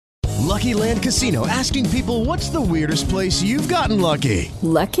Lucky Land Casino, asking people, what's the weirdest place you've gotten lucky?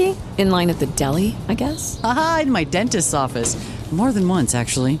 Lucky? In line at the deli, I guess? Aha, in my dentist's office. More than once,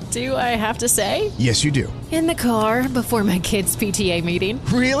 actually. Do I have to say? Yes, you do. In the car before my kids' PTA meeting.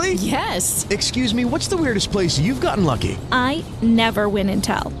 Really? Yes. Excuse me, what's the weirdest place you've gotten lucky? I never win and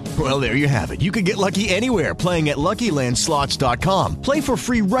tell. Well, there you have it. You can get lucky anywhere, playing at LuckyLandSlots.com. Play for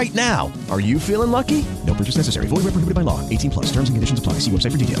free right now. Are you feeling lucky? No purchase necessary. Void where prohibited by law. 18 plus. Terms and conditions apply. See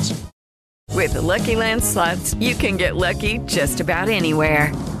website for details. With the Lucky Land Slots, you can get lucky just about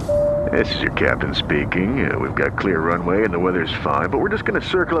anywhere. This is your captain speaking. We've got clear runway and the weather's fine, but we're just going to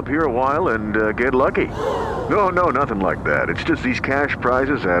circle up here a while and get lucky. No, nothing like that. It's just these cash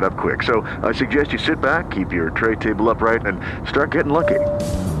prizes add up quick. So I suggest you sit back, keep your tray table upright, and start getting lucky.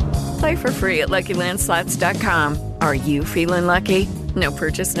 Play for free at LuckyLandSlots.com. Are you feeling lucky? No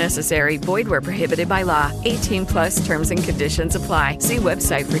purchase necessary. Void where prohibited by law. 18 plus terms and conditions apply. See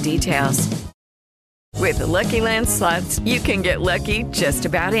website for details. With the Lucky Land Slots, you can get lucky just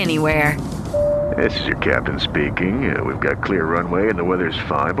about anywhere. This is your captain speaking. We've got clear runway and the weather's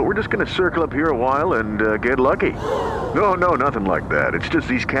fine, but we're just going to circle up here a while and get lucky. No, nothing like that. It's just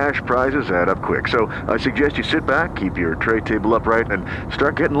these cash prizes add up quick. So I suggest you sit back, keep your tray table upright, and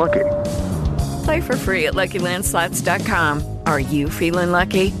start getting lucky. Play for free at LuckyLandSlots.com. Are you feeling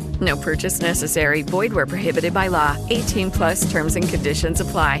lucky? No purchase necessary. Void where prohibited by law. 18 plus terms and conditions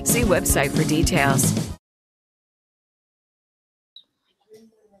apply. See website for details.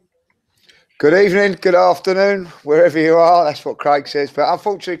 Good evening, good afternoon, wherever you are. That's what Craig says. But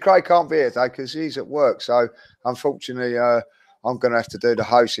unfortunately, Craig can't be here today because he's at work. So unfortunately, I'm going to have to do the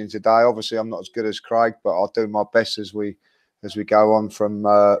hosting today. Obviously, I'm not as good as Craig, but I'll do my best as we go on from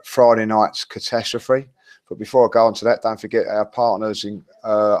Friday night's catastrophe. But before I go on to that, don't forget our partners in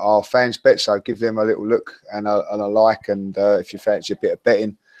our fans bet. So give them a little look and a like. And if you fancy a bit of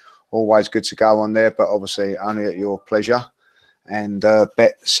betting, always good to go on there. But obviously, only at your pleasure. And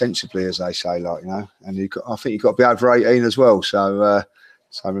bet sensibly, as they say, like, you know. And I think you've got to be over 18 as well. So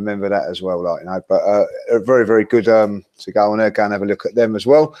remember that as well, like, you know. But very, very good to go on there. Go and have a look at them as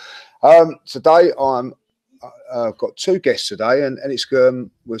well. Today, I've got two guests today, and it's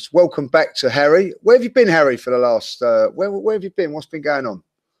was welcome back to Harry. Where have you been, Harry, for the last? Where have you been? What's been going on?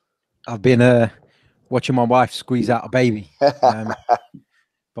 I've been watching my wife squeeze out a baby,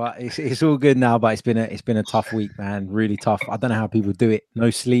 but it's all good now. But it's been a tough week, man. Really tough. I don't know how people do it.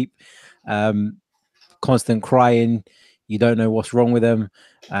 No sleep, constant crying. You don't know what's wrong with them.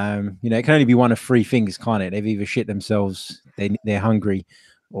 You know, it can only be one of three things, can't it? They've either shit themselves, they're hungry,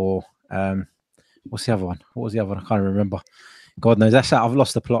 or what's the other one? What was the other one? I can't remember. God knows. That's it. I've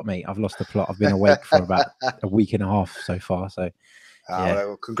lost the plot, mate. I've lost the plot. I've been awake for about a week and a half so far. So, yeah.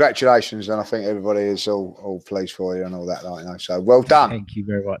 Well, congratulations, and I think everybody is all pleased for you and all that, like, you know. So, well done. Thank you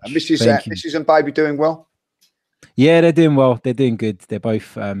very much. And Mrs. and baby doing well? Yeah, they're doing well. They're doing good. They're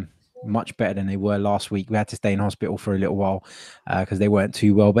both much better than they were last week. We had to stay in hospital for a little while because they weren't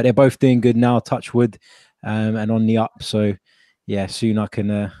too well. But they're both doing good now, touch wood, and on the up. So, yeah, soon I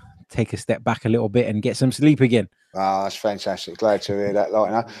can take a step back a little bit and get some sleep again. Ah, that's fantastic. Glad to hear that. Like,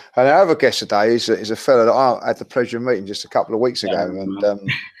 you know. And our other guest today is a fella that I had the pleasure of meeting just a couple of weeks ago, and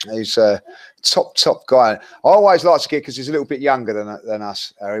he's a top guy. I always like to get, because he's a little bit younger than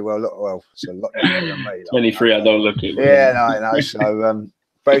us, Harry. Well, it's a lot younger than me. 23. I don't look it. Yeah, no, I know. So,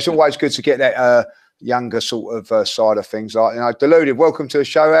 but it's always good to get that younger sort of side of things. Like, you know, Deluded, welcome to the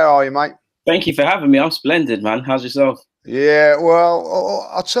show. How are you, mate? Thank you for having me. I'm splendid, man. How's yourself? Yeah, well,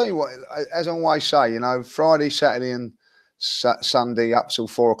 I'll tell you what, as I always say, you know, Friday, Saturday and Sunday up till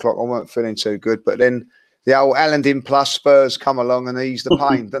 4 o'clock, I weren't feeling too good. But then the old Allendin plus Spurs come along and ease the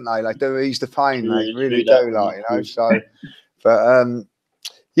pain, don't they? They do ease the pain. They really do, like, you know. So, but,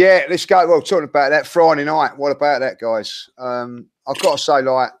 yeah, let's go. Well, talking about that Friday night, what about that, guys? I've got to say,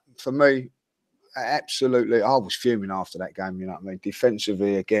 like, for me, absolutely, I was fuming after that game, you know what I mean?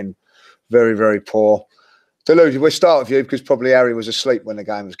 Defensively, again, very, very poor. Deluded, we'll start with you because probably Harry was asleep when the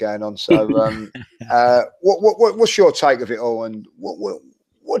game was going on. So, what's your take of it all, and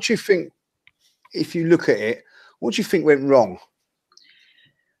what do you think? If you look at it, what do you think went wrong?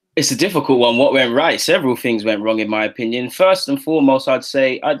 It's a difficult one. What went right? Several things went wrong, in my opinion. First and foremost, I'd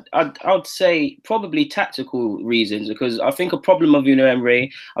say probably tactical reasons, because I think a problem of Unai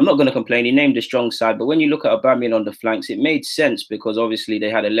Emery, I'm not going to complain, he named a strong side, but when you look at Aubameyang on the flanks, it made sense because obviously they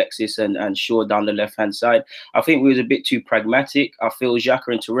had Alexis and Shaw down the left-hand side. I think we was a bit too pragmatic. I feel Xhaka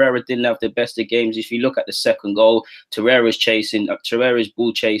and Torreira didn't have the best of games. If you look at the second goal, Torreira's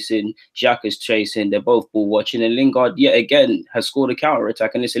ball chasing, Xhaka's chasing, they're both ball watching, and Lingard yet again has scored a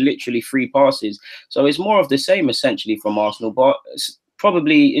counter-attack, and it's literally 3 passes. So it's more of the same essentially from Arsenal, but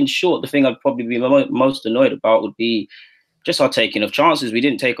probably, in short, the thing I'd probably be most annoyed about would be just our taking of chances. We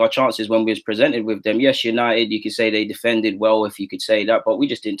didn't take our chances when we was presented with them. Yes, United, you could say they defended well, if you could say that, but we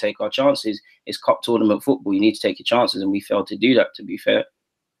just didn't take our chances. It's cup tournament football. You need to take your chances, and we failed to do that, to be fair.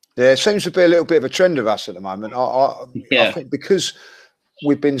 Yeah, it seems to be a little bit of a trend of us at the moment. I think because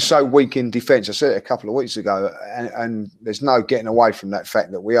we've been so weak in defence, I said it a couple of weeks ago, and there's no getting away from that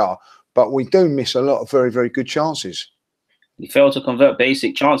fact that we are, but we do miss a lot of very, very good chances. We fail to convert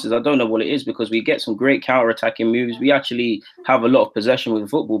basic chances. I don't know what it is, because we get some great counter-attacking moves. We actually have a lot of possession with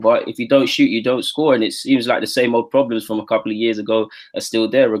football, but if you don't shoot, you don't score. And it seems like the same old problems from a couple of years ago are still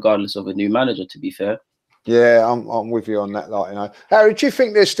there, regardless of a new manager, to be fair. Yeah, I'm with you on that. Like, you know, Harry, do you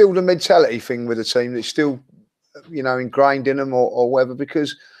think there's still the mentality thing with the team that's still, you know, ingrained in them or whatever?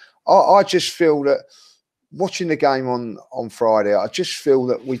 Because I just feel that watching the game on Friday, I just feel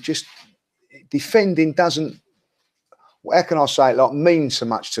that defending doesn't, how can I say it, like, mean so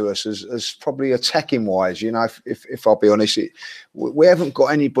much to us as probably attacking wise. You know, if I'll be honest, we haven't got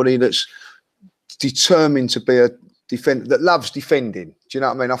anybody that's determined to be a defender that loves defending. Do you know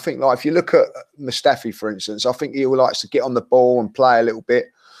what I mean? I think, like, if you look at Mustafi, for instance, I think he likes to get on the ball and play a little bit.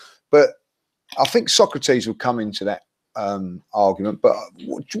 But I think Socrates would come into that argument. But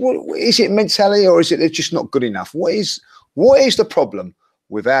what is it, mentality, or is it they're just not good enough? What is the problem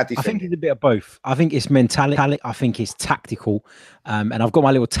with our defending? I think it's a bit of both. I think it's mentality. I think it's tactical. And I've got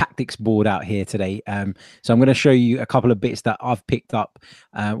my little tactics board out here today. So I'm going to show you a couple of bits that I've picked up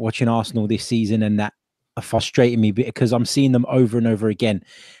watching Arsenal this season, and that are frustrating me because I'm seeing them over and over again.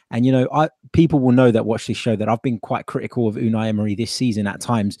 And, you know, people will know that watch this show that I've been quite critical of Unai Emery this season at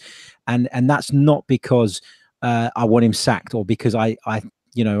times. And that's not because I want him sacked or because I've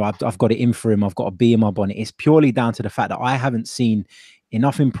got it in for him. I've got a bee in my bonnet. It's purely down to the fact that I haven't seen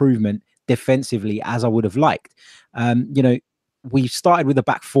enough improvement defensively as I would have liked. You know, we started with a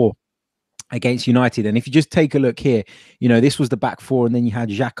back four against United, and if you just take a look here, you know, this was the back four, and then you had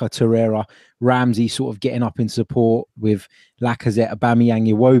Xhaka, Torreira, Ramsey sort of getting up in support with Lacazette,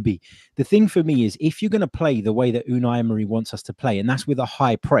 Aubameyang, Iwobi. The thing for me is, if you're going to play the way that Unai Emery wants us to play, and that's with a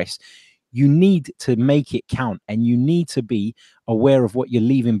high press, you need to make it count, and you need to be aware of what you're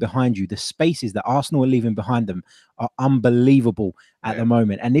leaving behind you. The spaces that Arsenal are leaving behind them are unbelievable at the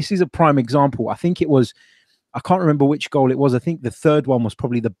moment. And this is a prime example. I think it was, I can't remember which goal it was. I think the third one was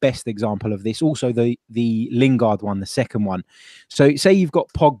probably the best example of this. Also the Lingard one, the second one. So say you've got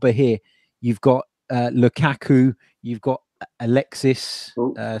Pogba here, you've got Lukaku, you've got Alexis,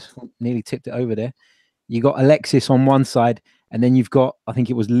 nearly tipped it over there. You got Alexis on one side, and then you've got, I think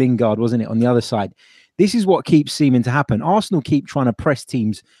it was Lingard, wasn't it, on the other side. This is what keeps seeming to happen. Arsenal keep trying to press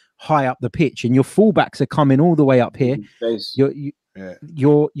teams high up the pitch, and your fullbacks are coming all the way up here.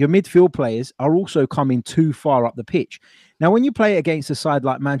 Your midfield players are also coming too far up the pitch. Now, when you play against a side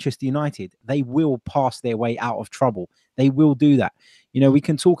like Manchester United, they will pass their way out of trouble. They will do that. You know, we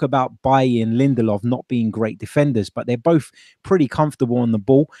can talk about Bailly and Lindelof not being great defenders, but they're both pretty comfortable on the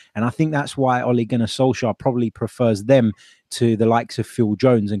ball. And I think that's why Ole Gunnar Solskjaer probably prefers them to the likes of Phil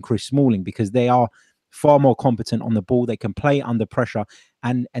Jones and Chris Smalling, because they are far more competent on the ball. They can play under pressure,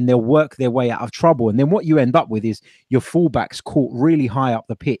 and they'll work their way out of trouble. And then what you end up with is your fullbacks caught really high up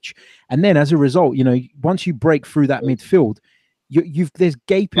the pitch. And then as a result, you know, once you break through that midfield, there's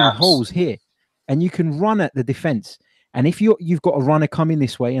gaping holes here, and you can run at the defense. And if you've got a runner coming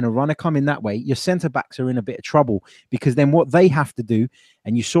this way and a runner coming that way, your centre backs are in a bit of trouble, because then what they have to do,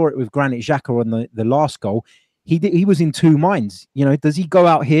 and you saw it with Granit Xhaka on the last goal, he was in two minds. You know, does he go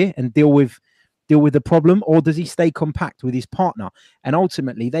out here and deal with the problem, or does he stay compact with his partner? And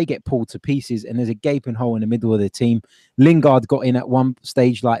ultimately they get pulled to pieces, and there's a gaping hole in the middle of the team. Lingard got in at one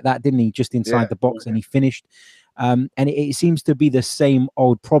stage like that, didn't he? Just inside the box, and he finished. And it seems to be the same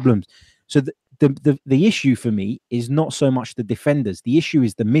old problems. So the issue for me is not so much the defenders. The issue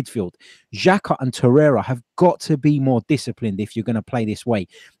is the midfield. Xhaka and Torreira have got to be more disciplined if you're going to play this way.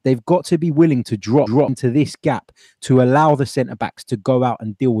 They've got to be willing to drop into this gap to allow the centre-backs to go out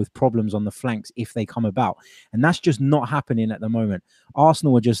and deal with problems on the flanks if they come about. And that's just not happening at the moment.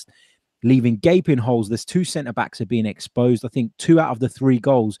 Arsenal are just leaving gaping holes. There's two centre-backs are being exposed. I think 2 out of the 3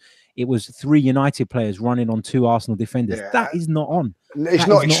 goals, it was 3 United players running on 2 Arsenal defenders. Yeah. That is not on. It's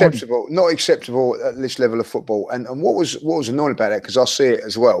not acceptable. Not acceptable at this level of football. And what was annoying about that, because I see it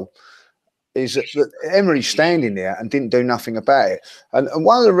as well, is that Emery's standing there and didn't do nothing about it. And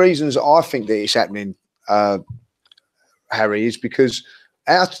one of the reasons I think that it's happening, Harry, is because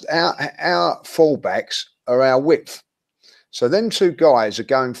our fullbacks are our width. So them 2 guys are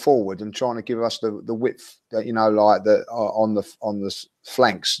going forward and trying to give us the width that, you know, like on the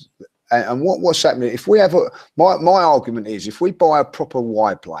flanks. And what's happening? If we have my argument is, if we buy a proper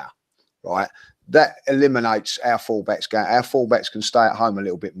wide player, right, that eliminates our fullbacks. Our fullbacks can stay at home a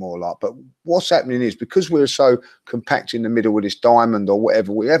little bit more. But what's happening is, because we're so compact in the middle with this diamond or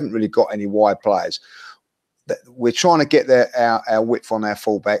whatever, we haven't really got any wide players. We're trying to get our width on our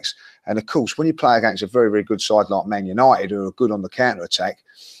fullbacks. And of course, when you play against a very, very good side like Man United, who are good on the counter attack,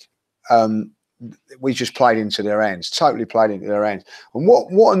 we just played into their hands, totally played into their hands. And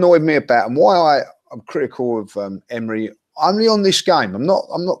what annoyed me about, and why I'm critical of Emery only on this game, I'm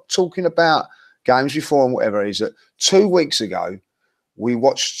not talking about games before and whatever, is that 2 weeks ago we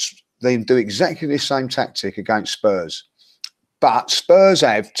watched them do exactly the same tactic against Spurs. But Spurs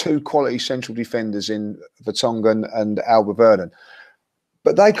have 2 quality central defenders in Vertonghen and Alderweireld.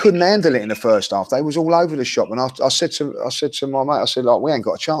 But they couldn't handle it in the first half. They was all over the shop. And I said to my mate, I said, like, we haven't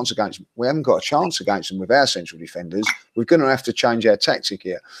got a chance against them with our central defenders. We're going to have to change our tactic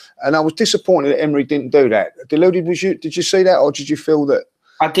here. And I was disappointed that Emery didn't do that. Deluded, did you see that, or did you feel that?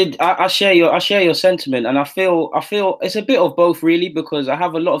 I did. I share your sentiment, and I feel it's a bit of both, really, because I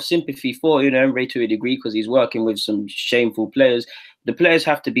have a lot of sympathy for Emery to a degree, because he's working with some shameful players. The players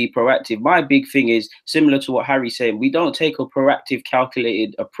have to be proactive. My big thing is similar to what Harry's saying. We don't take a proactive,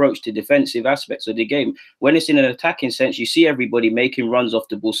 calculated approach to defensive aspects of the game. When it's in an attacking sense, you see everybody making runs off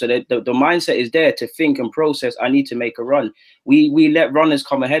the ball. So the mindset is there to think and process, I need to make a run. We let runners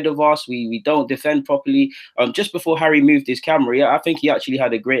come ahead of us. We don't defend properly. Just before Harry moved his camera, I think he actually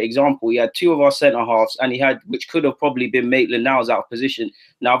had a great example. He had 2 of our centre-halves, and which could have probably been Maitland-Niles out of position.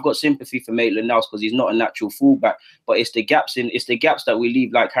 Now, I've got sympathy for Maitland-Niles because he's not a natural fullback, but it's the gaps that we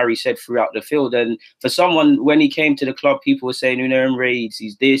leave, like Harry said, throughout the field. And for someone, when he came to the club, people were saying, Unai Emery,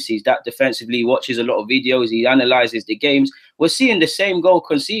 he's this, he's that defensively, he watches a lot of videos, he analyzes the games. We're seeing the same goal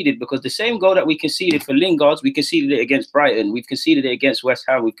conceded, because the same goal that we conceded for Lingard, we conceded it against Brighton, we've conceded it against West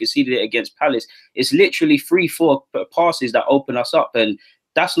Ham, we've conceded it against Palace. It's literally 3-4 passes that open us up, and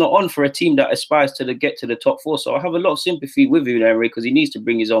that's not on for a team that aspires to get to the top 4. So I have a lot of sympathy with Unai Emery, because he needs to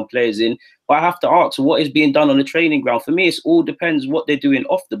bring his own players in. But I have to ask, what is being done on the training ground? For me, it all depends what they're doing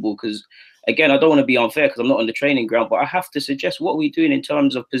off the ball, because, again, I don't want to be unfair because I'm not on the training ground, but I have to suggest, what are we doing in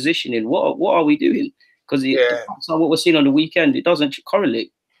terms of positioning? What are we doing? Because what we're seeing on the weekend, it doesn't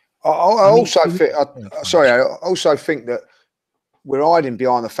correlate. I also think that we're hiding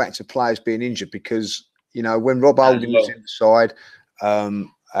behind the fact of players being injured, because, when Rob Holding was in the side, and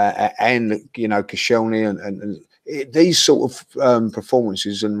Koscielny and these sort of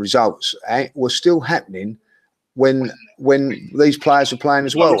performances and results were still happening when these players are playing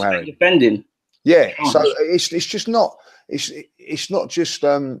as well, Harry. Defending. Yeah, so it's just not it's not just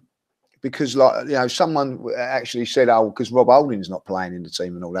because, like, someone actually said, oh, because Rob Holding's not playing in the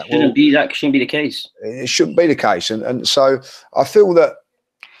team and all that. That shouldn't be the case. It shouldn't be the case, and so I feel that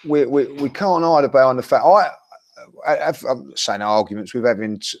we can't hide behind the fact. I'm saying arguments, we're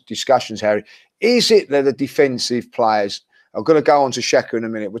having discussions, Harry. Is it that the defensive players, I'm going to go on to Xhaka in a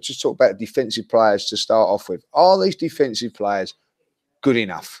minute, we'll just talk about defensive players to start off with. Are these defensive players good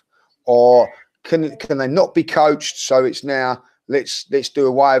enough? Or can they not be coached, so it's now let's do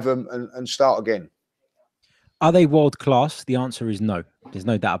away with them and start again? Are they world class? The answer is no. There's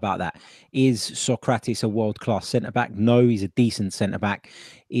no doubt about that. Is Sokratis a world class centre back? No, he's a decent centre back.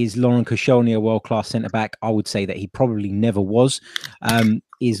 Is Laurent Koscielny a world class centre back? I would say that he probably never was.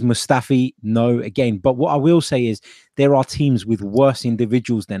 Is Mustafi? No, again. But what I will say is there are teams with worse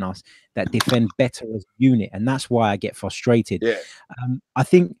individuals than us that defend better as a unit, and that's why I get frustrated. Yeah. I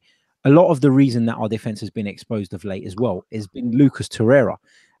think a lot of the reason that our defence has been exposed of late as well has been Lucas Torreira.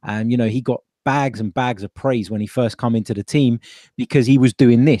 He got bags and bags of praise when he first come into the team because he was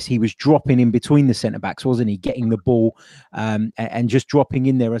doing this. He was dropping in between the centre backs, wasn't he? Getting the ball and just dropping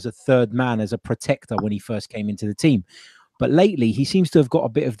in there as a third man, as a protector when he first came into the team. But lately, he seems to have got a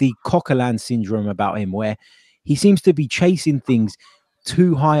bit of the Coquelin syndrome about him, where he seems to be chasing things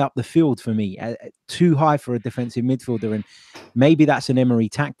too high up the field for me, too high for a defensive midfielder. And maybe that's an Emery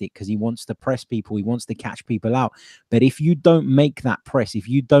tactic because he wants to press people, he wants to catch people out. But if you don't make that press, if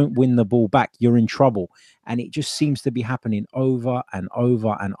you don't win the ball back, you're in trouble. And it just seems to be happening over and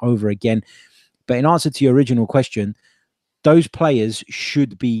over and over again. But in answer to your original question, those players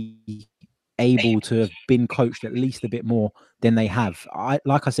should be able to have been coached at least a bit more than they have.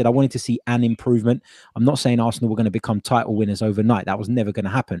 Like I said, I wanted to see an improvement. I'm not saying Arsenal were going to become title winners overnight. That was never going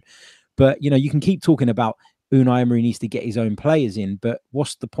to happen. But, you can keep talking about Unai Emery needs to get his own players in, but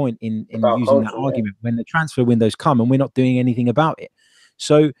what's the point in using that argument when the transfer windows come and we're not doing anything about it?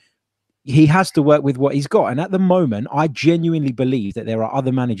 So he has to work with what he's got. And at the moment, I genuinely believe that there are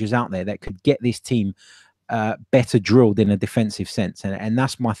other managers out there that could get this team better drilled in a defensive sense, and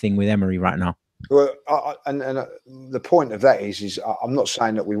that's my thing with Emery right now. Well, the point of that is I'm not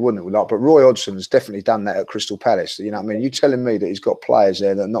saying that we wouldn't, but Roy Hodgson has definitely done that at Crystal Palace. You know what I mean? You're telling me that he's got players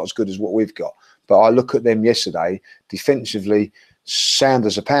there that are not as good as what we've got, but I look at them yesterday, defensively sound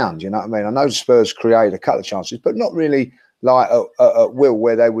as a pound. You know what I mean? I know the Spurs created a couple of chances, but not really like at will,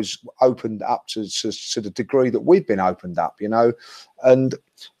 where they was opened up to the degree that we've been opened up. You know, and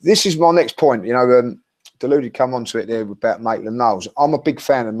this is my next point. You know. Deluded come onto it there about Maitland-Niles. I'm a big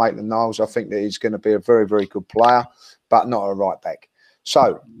fan of Maitland-Niles. I think that he's going to be a very, very good player, but not a right back.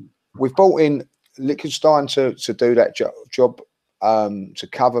 So we've brought in Liechtenstein to do that job, to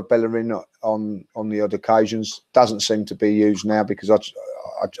cover Bellerin on the odd occasions. Doesn't seem to be used now because I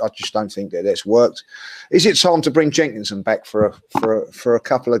just don't think that that's worked. Is it time to bring Jenkinson back for a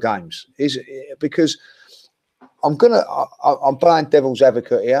couple of games? Is it, because I'm playing devil's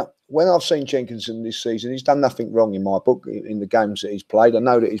advocate here. When I've seen Jenkinson this season, he's done nothing wrong in my book in the games that he's played. I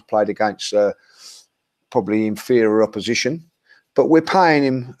know that he's played against probably inferior opposition, but we're paying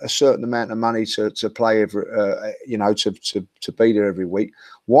him a certain amount of money to play every, to be there every week.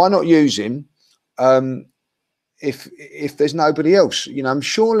 Why not use him if there's nobody else? You know,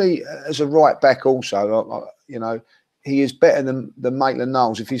 surely as a right back also, you know, he is better than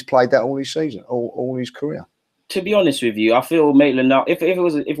Maitland-Niles if he's played that all his season, all his career. To be honest with you, I feel Maitland-Niles,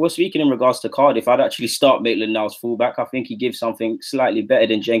 if we're speaking in regards to Cardiff, I'd actually start Maitland-Niles fullback. I think he gives something slightly better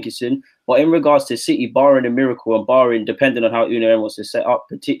than Jenkinson. But in regards to City, barring a miracle and barring, depending on how Unai wants to set up,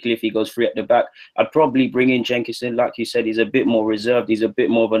 particularly if he goes free at the back, I'd probably bring in Jenkinson. Like you said, he's a bit more reserved. He's a bit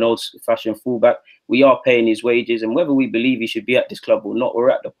more of an old-fashioned fullback. We are paying his wages, and whether we believe he should be at this club or not, we're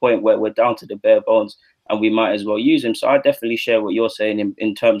at the point where we're down to the bare bones, and we might as well use him. So I definitely share what you're saying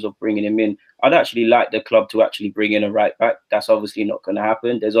in terms of bringing him in. I'd actually like the club to actually bring in a right back. That's obviously not going to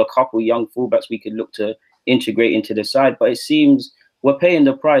happen. There's a couple young fullbacks we could look to integrate into the side, but it seems we're paying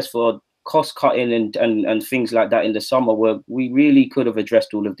the price for cost cutting and things like that in the summer, where we really could have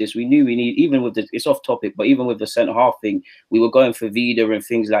addressed all of this. We knew we need, even with it's off topic, but even with the centre half thing, we were going for Vida and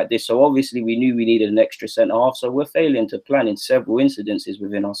things like this. So obviously we knew we needed an extra centre half. So we're failing to plan in several incidences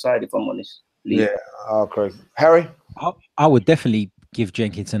within our side, if I'm honest. Yeah, okay. Harry? I would definitely give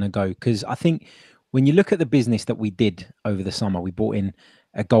Jenkinson a go, because I think when you look at the business that we did over the summer, we brought in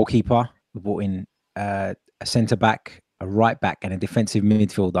a goalkeeper, we brought in a centre back, a right back, and a defensive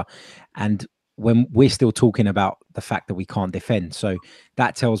midfielder. And when we're still talking about the fact that we can't defend, so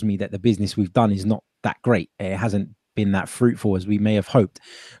that tells me that the business we've done is not that great. It hasn't been that fruitful as we may have hoped.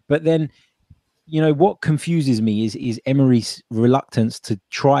 But then, you know, what confuses me is Emery's reluctance to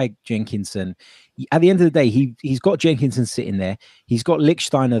try Jenkinson. At the end of the day, he's got Jenkinson sitting there. He's got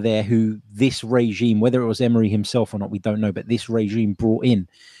Lichtsteiner there, who this regime, whether it was Emery himself or not, we don't know, but this regime brought in.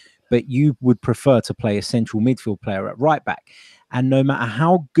 But you would prefer to play a central midfield player at right back. And no matter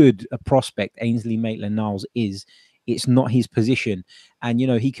how good a prospect Ainsley Maitland-Niles is, it's not his position. And, you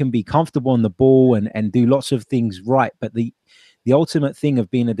know, he can be comfortable on the ball and do lots of things right. But the ultimate thing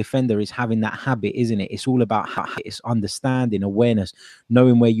of being a defender is having that habit, isn't it? It's all about it's understanding, awareness,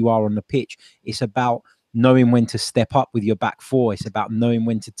 knowing where you are on the pitch. It's about knowing when to step up with your back four. It's about knowing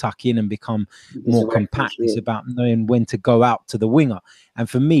when to tuck in and become more compact. It's about knowing when to go out to the winger. And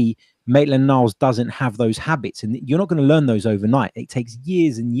for me, Maitland-Niles doesn't have those habits, and you're not going to learn those overnight. It takes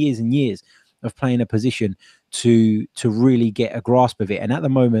years and years and years of playing a position to really get a grasp of it. And at the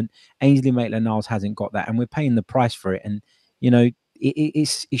moment, Ainsley Maitland-Niles hasn't got that, and we're paying the price for it. And you know,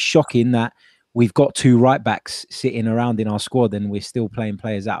 it's shocking that we've got two right backs sitting around in our squad and we're still playing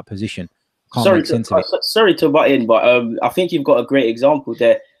players out of position. Sorry to butt in, but I think you've got a great example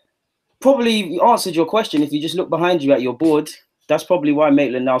there. Probably answered your question. If you just look behind you at your board, that's probably why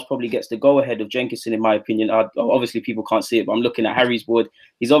Maitland-Niles probably gets the go ahead of Jenkinson, in my opinion. Obviously, people can't see it, but I'm looking at Harry's board.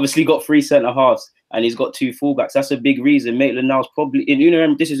 He's obviously got 3 centre halves and he's got 2 fullbacks. That's a big reason. Maitland-Niles probably,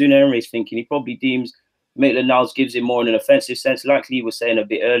 this is Unai Emery's thinking, he probably deems Maitland-Niles gives him more in an offensive sense. Like Lee was saying a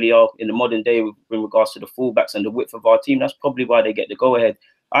bit earlier, in the modern day, in regards to the fullbacks and the width of our team, that's probably why they get the go ahead.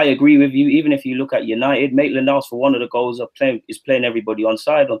 I agree with you. Even if you look at United, Maitland-Niles for one of the goals is playing everybody on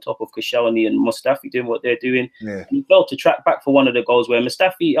side on top of Koscielny and Mustafi doing what they're doing. Yeah. He failed to track back for one of the goals where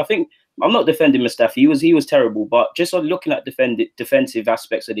Mustafi, I think, I'm not defending Mustafi. He was terrible, but just on looking at defensive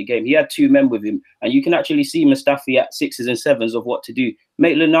aspects of the game, he had 2 men with him, and you can actually see Mustafi at 6s and 7s of what to do.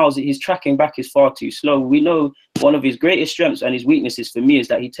 Maitland-Niles, his tracking back is far too slow. We know one of his greatest strengths and his weaknesses for me is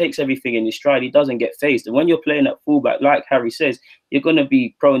that he takes everything in his stride. He doesn't get phased. And when you're playing at fullback, like Harry says, you're going to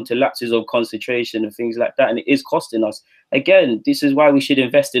be prone to lapses of concentration and things like that. And it is costing us. Again, this is why we should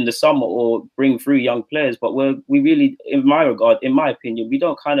invest in the summer or bring through young players. But we really, in my regard, in my opinion, we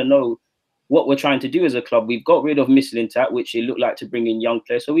don't kind of know what we're trying to do as a club. We've got rid of Mislintat, which it looked like to bring in young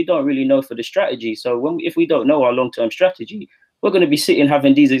players. So we don't really know for the strategy. So if we don't know our long-term strategy, we're going to be sitting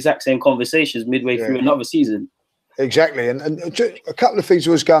having these exact same conversations midway through another season. Exactly, and just a couple of things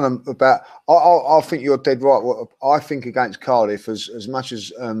I was going on about. I think you're dead right. I think against Cardiff, as much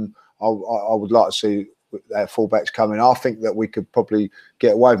as I would like to see our fullbacks coming, I think that we could probably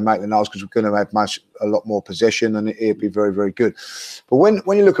get away with Maitland-Niles because we're going to have a lot more possession, and it'd be very, very good. But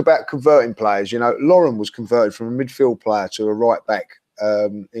when you look about converting players, you know, Lauren was converted from a midfield player to a right back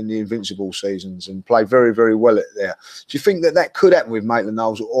in the Invincible seasons and played very, very well at there. Do you think that could happen with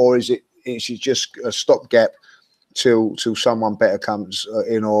Maitland-Niles, or is it just a stopgap till someone better comes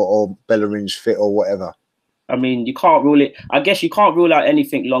in, or Bellerin's fit or whatever? I mean, you can't rule it. I guess you can't rule out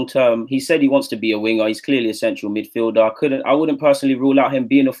anything long term. He said he wants to be a winger. He's clearly a central midfielder. I wouldn't personally rule out him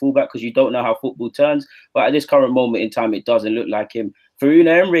being a fullback because you don't know how football turns. But at this current moment in time, it doesn't look like him. For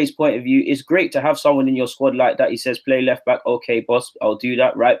Unai Emery's point of view, it's great to have someone in your squad like that. He says, play left back. Okay, boss, I'll do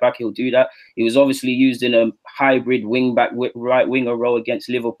that. Right back, he'll do that. He was obviously used in a hybrid wing back, right winger role against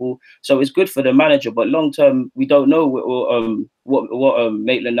Liverpool. So it's good for the manager. But long term, we don't know what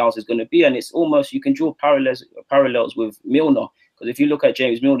Maitland-Niles is going to be. And it's almost, you can draw parallels with Milner. Because if you look at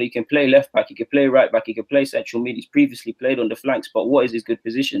James Milner, he can play left back, he can play right back, he can play central mid. He's previously played on the flanks, but what is his good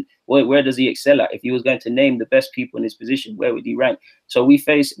position? Where does he excel at? If he was going to name the best people in his position, where would he rank? So we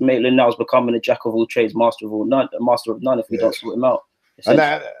face Maitland-Niles becoming a jack of all trades, master of none if we don't sort him out.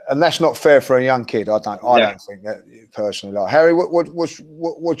 And that's not fair for a young kid. I don't think that personally. Like Harry,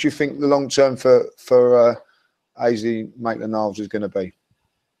 what do you think the long term for AZ Maitland-Niles is going to be?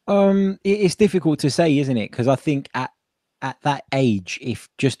 It's difficult to say, isn't it? Because I think at that age, if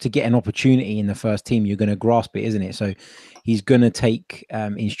just to get an opportunity in the first team, you're going to grasp it, isn't it? So he's going to take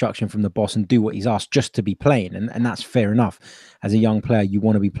instruction from the boss and do what he's asked just to be playing. And that's fair enough. As a young player, you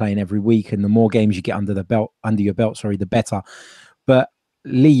want to be playing every week. And the more games you get under your belt, the better. But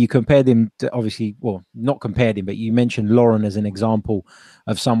Lee, you compared him to, obviously, well, not compared him, but you mentioned Lauren as an example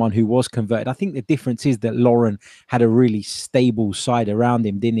of someone who was converted. I think the difference is that Lauren had a really stable side around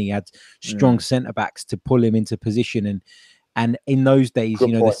him, didn't he? Had strong centre backs to pull him into position. And in those days, Good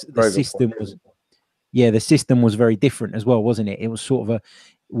you know, the system was, the system was very different as well, wasn't it? It was sort of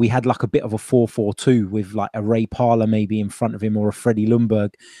we had like a bit of a 4-4-2 with like a Ray Parlour maybe in front of him, or a Freddie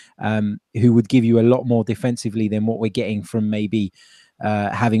Ljungberg, who would give you a lot more defensively than what we're getting from maybe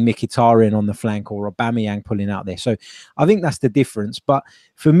having Mkhitaryan on the flank or Aubameyang pulling out there. So I think that's the difference. But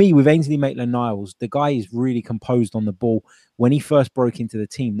for me, with Ainsley Maitland-Niles, the guy is really composed on the ball. When he first broke into the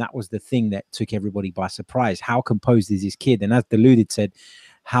team, that was the thing that took everybody by surprise. How composed is this kid? And as Deluded said,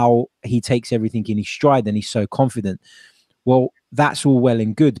 how he takes everything in his stride and he's so confident. Well, that's all well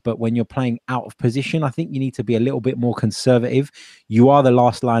and good, but when you're playing out of position, I think you need to be a little bit more conservative. You are the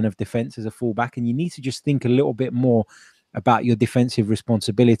last line of defense as a fullback, and you need to just think a little bit more about your defensive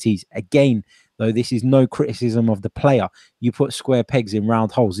responsibilities. Again, though, this is no criticism of the player. You put square pegs in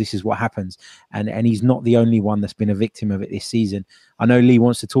round holes. This is what happens. And he's not the only one that's been a victim of it this season. I know Lee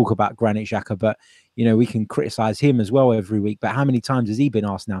wants to talk about Granit Xhaka, but, you know, we can criticize him as well every week. But how many times has he been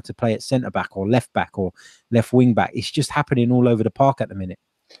asked now to play at centre-back or left-back or left wing-back? It's just happening all over the park at the minute.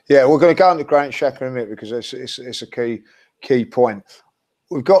 Yeah, we're going to go into Granit Xhaka in a minute because it's a key point.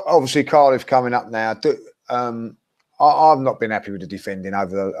 We've got, obviously, Cardiff coming up now. I've not been happy with the defending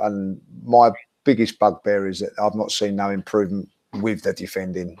and my biggest bugbear is that I've not seen no improvement with the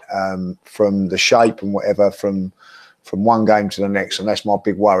defending from the shape and whatever from one game to the next, and that's my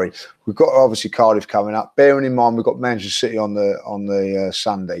big worry. We've got obviously Cardiff coming up. Bearing in mind we've got Manchester City on the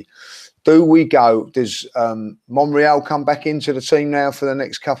Sunday. Do we go? Does Monreal come back into the team now for the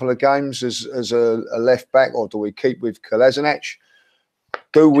next couple of games as a left back, or do we keep with Kolasinac?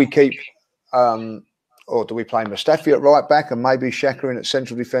 Do we keep? Or do we play Mustafi at right back and maybe Xhaka in at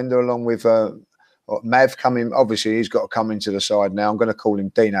central defender along with Mav coming? Obviously, he's got to come into the side now. I'm going to call him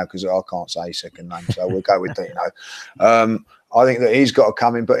Dino because I can't say his second name, so we'll go with Dino. I think that he's got to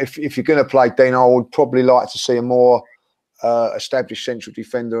come in. But if you're going to play Dino, I would probably like to see a more established central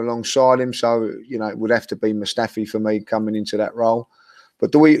defender alongside him. So, you know, it would have to be Mustafi for me coming into that role.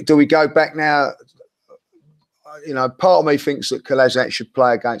 But do we go back now? You know, part of me thinks that Kolasinac should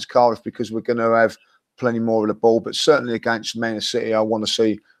play against Cardiff because we're going to have plenty more of the ball, but certainly against Man City, I want to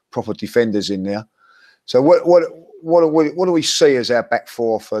see proper defenders in there. So what do we see as our back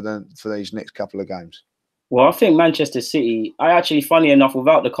four for these next couple of games? Well, I think Manchester City, I actually, funny enough,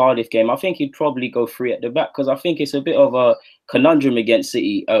 without the Cardiff game, I think he'd probably go 3 at the back because I think it's a bit of a conundrum against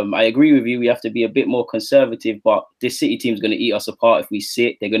City. I agree with you. We have to be a bit more conservative, but this City team's going to eat us apart if we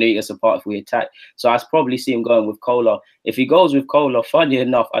sit. They're going to eat us apart if we attack. So I'd probably see him going with Kohler. If he goes with Kohler, funny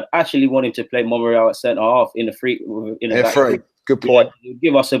enough, I'd actually want him to play Monreal at centre half in the back three. Good point. Yeah, it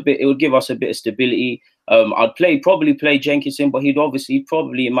would give us a bit of stability. I'd probably play Jenkinson, but he'd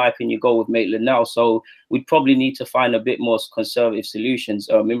probably, in my opinion, go with Maitland now. So we'd probably need to find a bit more conservative solutions.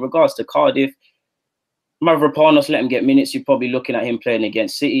 In regards to Cardiff, Mavropanos, let him get minutes. You're probably looking at him playing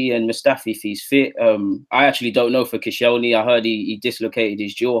against City, and Mustafi if he's fit. I actually don't know for Koscielny. I heard he dislocated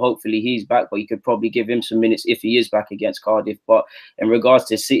his jaw. Hopefully he's back, but you could probably give him some minutes if he is back against Cardiff. But in regards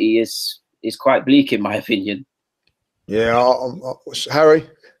to City, it's quite bleak in my opinion. Yeah, Harry?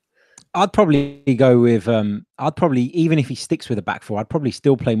 I'd probably go with, even if he sticks with a back four, I'd probably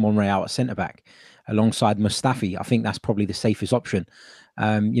still play Monreal at centre-back alongside Mustafi. I think that's probably the safest option.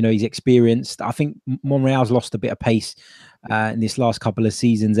 He's experienced. I think Monreal's lost a bit of pace in this last couple of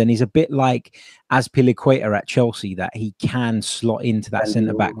seasons, and he's a bit like Azpilicueta at Chelsea, that he can slot into that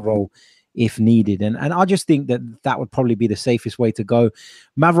centre-back role if needed. And I just think that would probably be the safest way to go.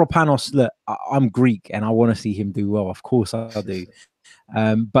 Mavropanos, look, I'm Greek and I want to see him do well. Of course I do.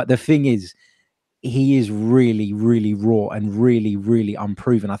 But the thing is, he is really, really raw and really, really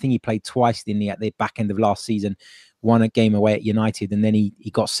unproven. I think he played twice, didn't he, at the back end of last season, won a game away at United, and then he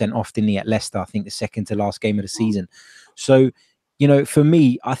got sent off, didn't he, at Leicester, I think the second to last game of the season. So, for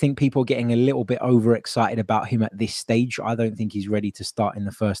me, I think people are getting a little bit overexcited about him at this stage. I don't think he's ready to start in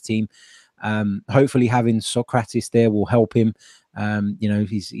the first team. Hopefully having Sokratis there will help him.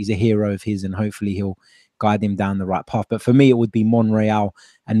 He's a hero of his, and hopefully he'll guide him down the right path. But for me, it would be Monreal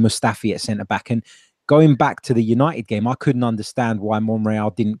and Mustafi at centre-back. And going back to the United game, I couldn't understand why Monreal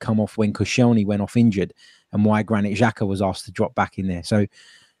didn't come off when Koscielny went off injured, and why Granit Xhaka was asked to drop back in there. So,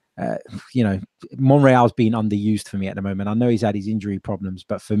 Monreal's been underused for me at the moment. I know he's had his injury problems,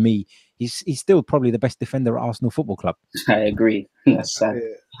 but for me, he's still probably the best defender at Arsenal Football Club. I agree. That's sad.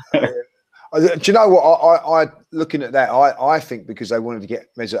 Do you know what? I looking at that, I think because they wanted to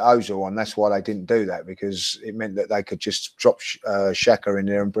get Mesut Ozil on, that's why they didn't do that, because it meant that they could just drop Xhaka in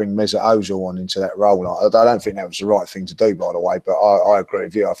there and bring Mesut Ozil on into that role. I don't think that was the right thing to do, by the way, but I agree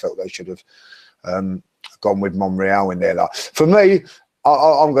with you. I felt they should have gone with Monreal in there. Like, for me,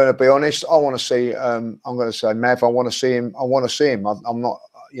 I'm going to be honest. I want to see. I'm going to say Mav. I want to see him. I'm not.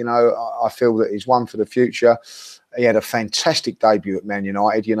 I feel that he's one for the future. He had a fantastic debut at Man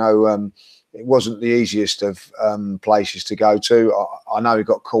United. It wasn't the easiest of places to go to. I know he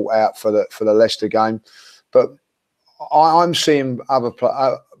got caught out for the Leicester game, but I'm seeing other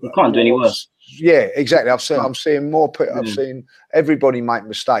players. You can't do any worse. Yeah, exactly. I'm seeing more. I've seen everybody make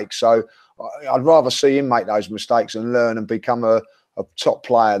mistakes. So I'd rather see him make those mistakes and learn and become a top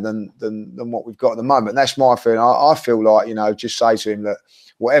player than what we've got at the moment. That's my feeling. I feel like, just say to him that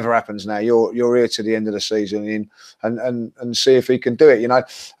whatever happens now, you're here to the end of the season and see if he can do it.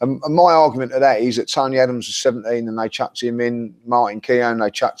 And my argument to that is that Tony Adams was 17 and they chucked him in. Martin Keown,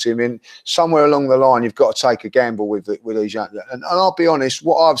 they chucked him in. Somewhere along the line, you've got to take a gamble with these young. And I'll be honest,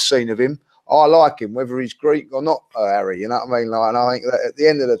 what I've seen of him, I like him, whether he's Greek or not, Harry. You know what I mean? And I think that at the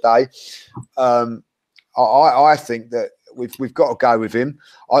end of the day, I think that we've got to go with him.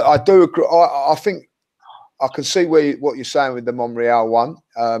 I do agree. I think I can see what you're saying with the Monreal one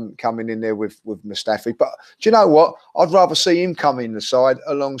coming in there with Mustafi. But do you know what? I'd rather see him come in the side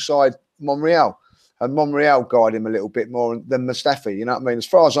alongside Monreal, and Monreal guide him a little bit more than Mustafi. You know what I mean? As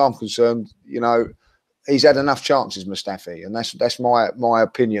far as I'm concerned, he's had enough chances, Mustafi, and that's my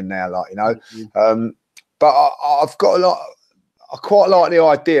opinion now. But I've got a lot. I quite like the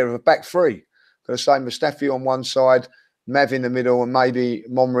idea of a back three. Going to say Mustafi on one side, Mav in the middle, and maybe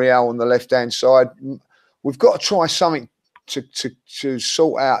Monreal on the left-hand side. We've got to try something to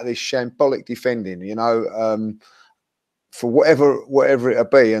sort out this shambolic defending, for whatever it'll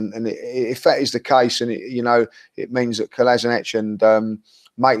be. And if that is the case, and it means that Kolasinac and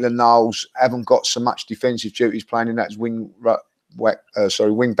Maitland-Niles haven't got so much defensive duties playing in that wing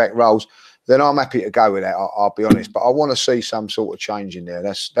back roles, then I'm happy to go with that. I'll be honest, but I want to see some sort of change in there.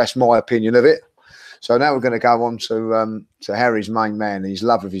 That's my opinion of it. So now we're going to go on to Harry's main man, his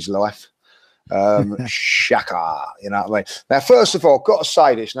love of his life. Xhaka, you know what I mean? Now, first of all, I've got to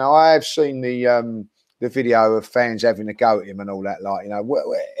say this. Now, I have seen the video of fans having a go at him and all that.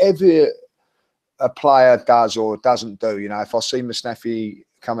 Whatever a player does or doesn't do, if I see Mustafi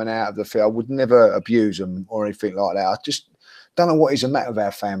coming out of the field, I would never abuse him or anything like that. I just don't know what is the matter with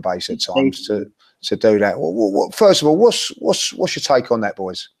our fan base at times to do that. First of all, what's your take on that,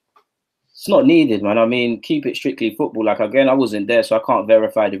 boys? It's not needed, man. I mean, keep it strictly football. Like, again, I wasn't there, so I can't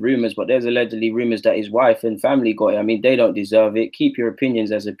verify the rumors, but there's allegedly rumors that his wife and family got it. I mean, they don't deserve it. Keep your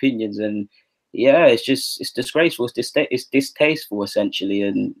opinions as opinions. And yeah, it's disgraceful. It's distasteful, essentially.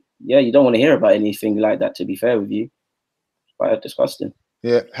 And yeah, you don't want to hear about anything like that, to be fair with you. It's quite disgusting.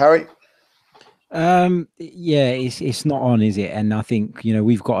 Yeah. Harry? Yeah, it's not on, is it? And I think, you know,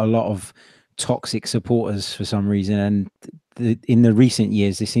 we've got a lot of toxic supporters for some reason, and in the recent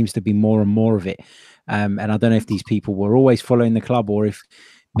years there seems to be more and more of it, and I don't know if these people were always following the club, or if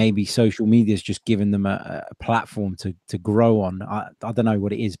maybe social media has just given them a platform to grow on. I don't know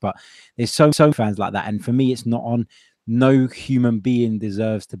what it is, but there's so fans like that, and for me it's not on. No human being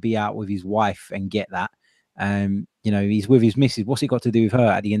deserves to be out with his wife and get that. You know, he's with his missus. What's it got to do with her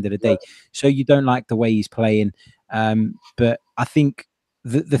at the end of the day? So you don't like the way he's playing, but I think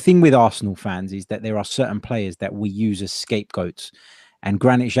the thing with Arsenal fans is that there are certain players that we use as scapegoats, and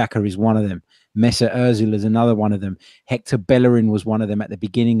Granit Xhaka is one of them. Mesut Ozil is another one of them. Hector Bellerin was one of them at the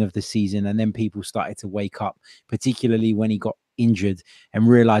beginning of the season, and then people started to wake up, particularly when he got injured, and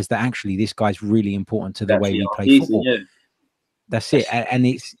realized that actually this guy's really important to the way we play football. Yeah. That's it.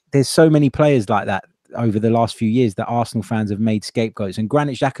 And there's so many players like that over the last few years that Arsenal fans have made scapegoats, and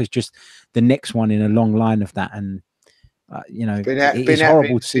Granit Xhaka is just the next one in a long line of that. And you know, it's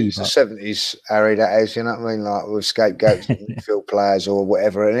horrible to see. Since the 70s, Harry, that is, you know what I mean? Like with scapegoats, midfield players or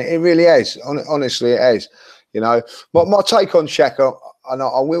whatever. And it really is. Honestly, it is. You know, my take on Xhaka, and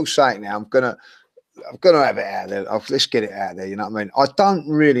I will say it now, I'm gonna have it out there. Let's get it out there. You know what I mean? I don't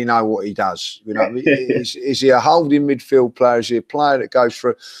really know what he does. You know what I mean? Is he a holding midfield player? Is he a player that goes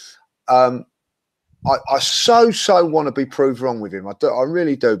through? I so want to be proved wrong with him. I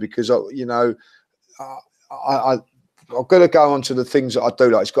really do, because you know, I've got to go on to the things that I do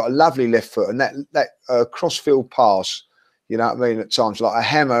like. He's got a lovely left foot, and that crossfield pass, you know what I mean, at times like a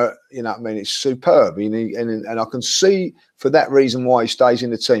hammer, you know what I mean, it's superb. And I can see for that reason why he stays in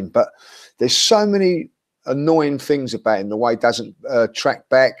the team. But there's so many annoying things about him, the way he doesn't track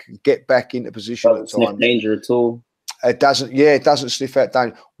back, get back into position at times. Danger at all. It doesn't sniff out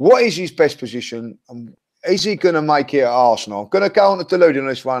danger. What is his best position? Is he going to make it at Arsenal? I'm going to go on to deluding on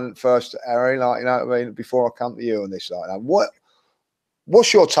this one first, Harry. Like, you know what I mean, before I come to you on this. Like,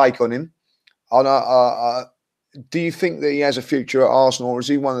 what's your take on him? Do you think that he has a future at Arsenal, or is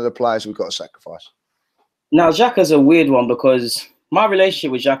he one of the players we've got to sacrifice? Now, Xhaka's a weird one, because my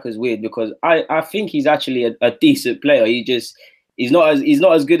relationship with Xhaka is weird, because I think he's actually a decent player. He's not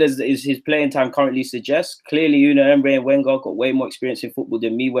as good as his playing time currently suggests. Clearly, Unai Emery and Wenger got way more experience in football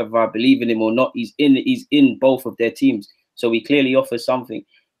than me, whether I believe in him or not. He's in both of their teams, so he clearly offers something.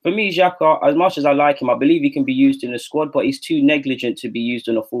 For me, Xhaka, as much as I like him, I believe he can be used in the squad, but he's too negligent to be used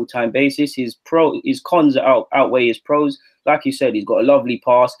on a full-time basis. His cons outweigh his pros. Like you said, he's got a lovely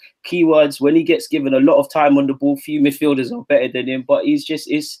pass. Keywords, when he gets given a lot of time on the ball, few midfielders are better than him, but he's just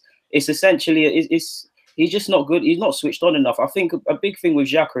not good. He's not switched on enough. I think a big thing with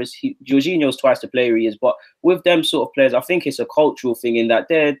Xhaka is Jorginho's twice the player he is, but with them sort of players, I think it's a cultural thing in that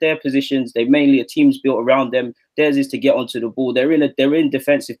their positions, they mainly a team's built around them. Theirs is to get onto the ball. They're in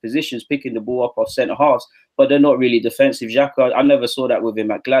defensive positions, picking the ball up off centre halves, but they're not really defensive. Xhaka, I never saw that with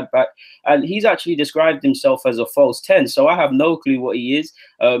him at Gladbach, and he's actually described himself as a false 10. So I have no clue what he is.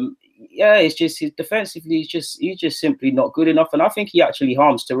 Yeah, it's just defensively, he's just simply not good enough. And I think he actually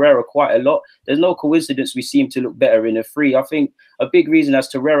harms Torreira quite a lot. There's no coincidence we seem to look better in a free. I think a big reason as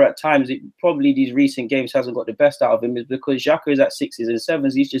Torreira at times, probably these recent games hasn't got the best out of him, is because Xhaka is at 6s and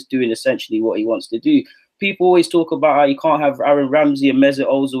 7s. He's just doing essentially what he wants to do. People always talk about how you can't have Aaron Ramsey and Mesut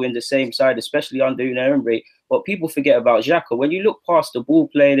Ozil in the same side, especially under Unai Emery. But people forget about Xhaka. When you look past the ball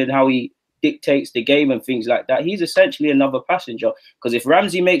playing and how he dictates the game and things like that, he's essentially another passenger. Because if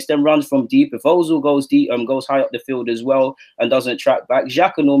Ramsey makes them runs from deep, if Ozil goes deep and goes high up the field as well and doesn't track back,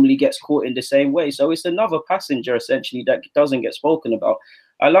 Xhaka normally gets caught in the same way. So it's another passenger essentially that doesn't get spoken about.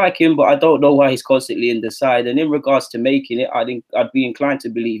 I like him, but I don't know why he's constantly in the side. And in regards to making it, I think I'd be inclined to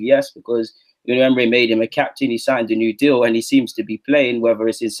believe yes, because Emery made him a captain. He signed a new deal, and he seems to be playing, whether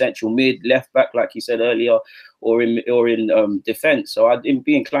it's in central mid, left back, like you said earlier, or in defence. So I'd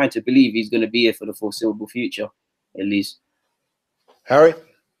be inclined to believe he's going to be here for the foreseeable future, at least. Harry?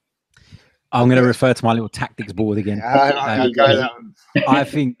 I'm going to refer to my little tactics board again. I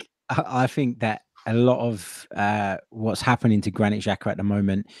think that a lot of what's happening to Granit Xhaka at the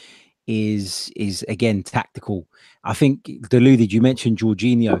moment is again tactical. I think, Deluded, you mentioned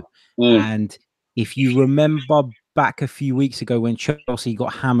Jorginho. And if you remember back a few weeks ago when Chelsea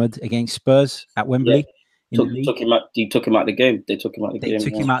got hammered against Spurs at Wembley, He took him out the game. They took him out the game. They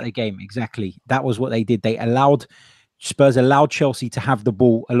took him out the game, exactly. That was what they did. They allowed Spurs allowed Chelsea to have the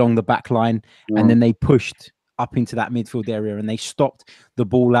ball along the back line, and then they pushed up into that midfield area and they stopped the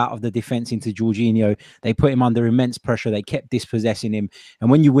ball out of the defense into Jorginho. They put him under immense pressure. They kept dispossessing him. And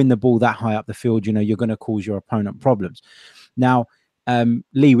when you win the ball that high up the field, you know, you're going to cause your opponent problems. Now,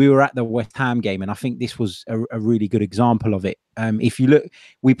 Lee, we were at the West Ham game, and I think this was a really good example of it. If you look,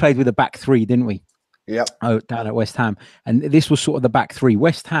 we played with a back three, didn't we? Yeah. Oh, down at West Ham. And this was sort of the back three.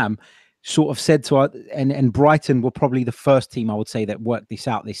 West Ham sort of said to us, and Brighton were probably the first team, I would say, that worked this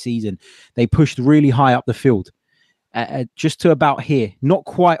out this season. They pushed really high up the field, just to about here, not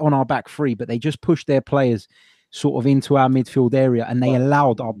quite on our back three, but they just pushed their players sort of into our midfield area, and they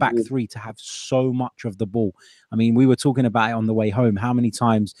allowed our back three to have so much of the ball. I mean, we were talking about it on the way home. How many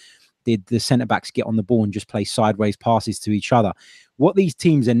times did the centre-backs get on the ball and just play sideways passes to each other? What these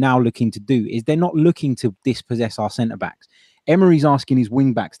teams are now looking to do is they're not looking to dispossess our centre-backs. Emery's asking his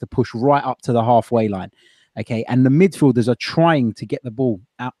wing-backs to push right up to the halfway line, okay? And the midfielders are trying to get the ball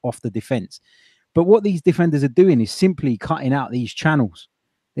out off the defence. But what these defenders are doing is simply cutting out these channels.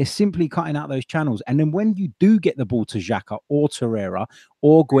 They're simply cutting out those channels. And then when you do get the ball to Xhaka or Torreira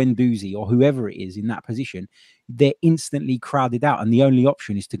or Guendouzi or whoever it is in that position, they're instantly crowded out. And the only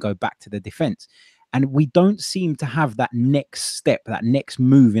option is to go back to the defense. And we don't seem to have that next step, that next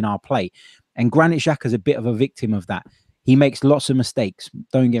move in our play. And Granit Xhaka is a bit of a victim of that. He makes lots of mistakes.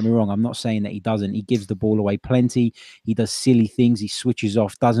 Don't get me wrong. I'm not saying that he doesn't. He gives the ball away plenty. He does silly things. He switches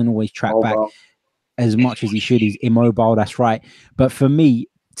off, doesn't always track back as much as he should. He's immobile. That's right. But for me,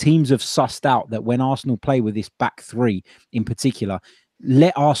 teams have sussed out that when Arsenal play with this back three in particular,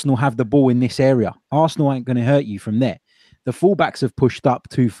 let Arsenal have the ball in this area. Arsenal ain't going to hurt you from there. The fullbacks have pushed up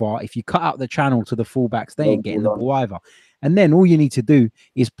too far. If you cut out the channel to the fullbacks, they ain't getting the ball either. And then all you need to do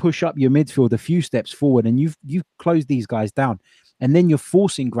is push up your midfield a few steps forward, and you've closed these guys down. And then you're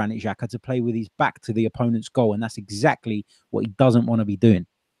forcing Granit Xhaka to play with his back to the opponent's goal, and that's exactly what he doesn't want to be doing.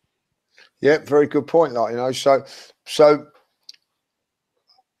 Yeah, very good point. Like, you know, so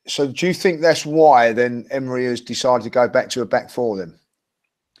do you think that's why then Emery has decided to go back to a back four then?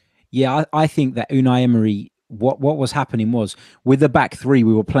 Yeah, I think that Unai Emery, what was happening was with the back three,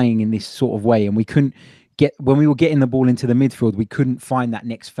 we were playing in this sort of way, and we couldn't get, when we were getting the ball into the midfield, we couldn't find that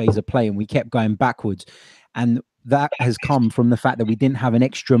next phase of play, and we kept going backwards. And that has come from the fact that we didn't have an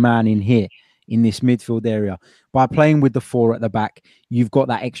extra man in here in this midfield area. By playing with the four at the back, you've got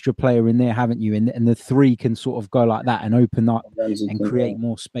that extra player in there, haven't you? And the three can sort of go like that and open up and create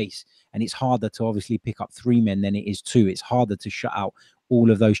more space. And it's harder to obviously pick up three men than it is two. It's harder to shut out all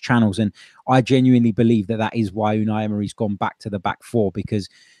of those channels. And I genuinely believe that that is why Unai Emery's gone back to the back four, because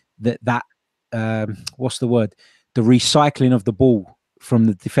what's the word? The recycling of the ball from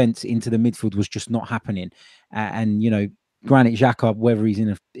the defense into the midfield was just not happening. And, you know, Granit Xhaka, whether he's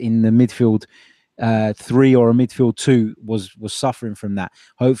in the midfield three or a midfield two, was suffering from that.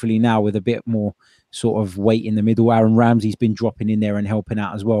 Hopefully now with a bit more sort of weight in the middle, Aaron Ramsey's been dropping in there and helping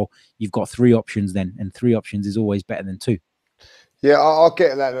out as well. You've got three options then, and three options is always better than two. Yeah, I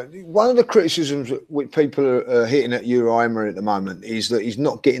get that. One of the criticisms which people are hitting at Unai Emery at the moment is that he's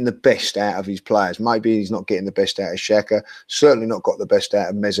not getting the best out of his players. Maybe he's not getting the best out of Xhaka. Certainly not got the best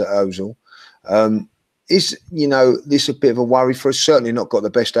out of Mesut Ozil. Is, you know, this a bit of a worry for us? Certainly not got the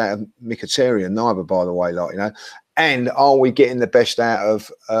best out of Mkhitaryan neither, by the way, like, you know. And are we getting the best out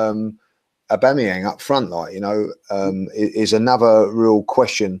of Aubameyang up front, like, you know, is another real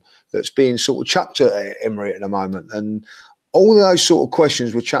question that's being sort of chucked at Emery at the moment. And all of those sort of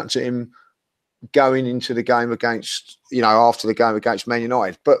questions were chucked at him going into the game against, you know, after the game against Man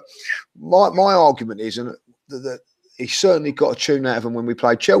United. But my argument is that he certainly got a tune out of them when we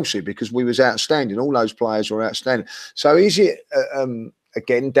played Chelsea, because we was outstanding. All those players were outstanding. So is it,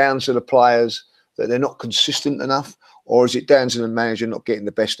 again, down to the players that they're not consistent enough, or is it down to the manager not getting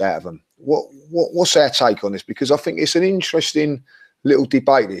the best out of them? What's our take on this? Because I think it's an interesting little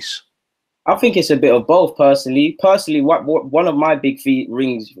debate, this. I think it's a bit of both, personally. One of my big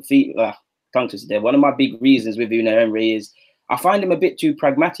one of my big reasons with Unai Emery is I find him a bit too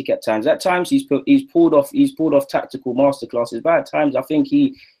pragmatic at times. At times he's pulled off tactical masterclasses, but at times I think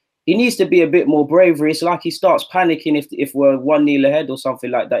he needs to be a bit more bravery. It's like he starts panicking if we're 1-0 ahead or something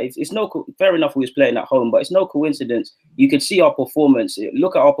like that. It's fair enough we was playing at home, but it's no coincidence. You could see our performance.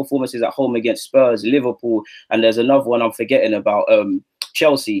 Look at our performances at home against Spurs, Liverpool, and there's another one I'm forgetting about,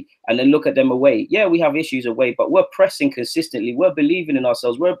 Chelsea, and then look at them away. Yeah, we have issues away, but we're pressing consistently. We're believing in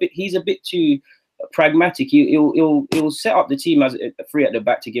ourselves. He's a bit too pragmatic. He'll set up the team as three at the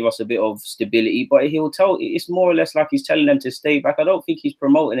back to give us a bit of stability, but it's more or less like he's telling them to stay back. I don't think he's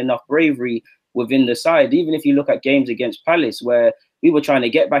promoting enough bravery within the side. Even if you look at games against Palace, where we were trying to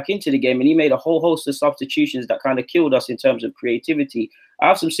get back into the game, and he made a whole host of substitutions that kind of killed us in terms of creativity. I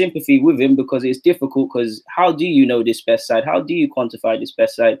have some sympathy with him because it's difficult, because how do you know this best side? How do you quantify this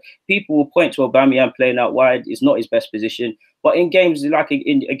best side? People will point to Aubameyang playing out wide. It's not his best position. But in games like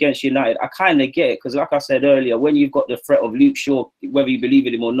against United, I kind of get it, because like I said earlier, when you've got the threat of Luke Shaw, whether you believe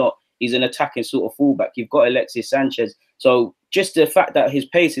in him or not, he's an attacking sort of fullback. You've got Alexis Sanchez. So just the fact that his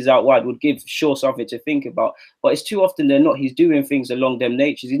pace is out wide would give Shaw something to think about. But it's too often than not, he's doing things along them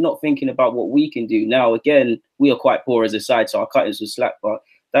natures. He's not thinking about what we can do. Now, again, we are quite poor as a side, so I'll cut him some slack. But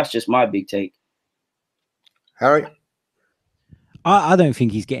that's just my big take. Harry? I don't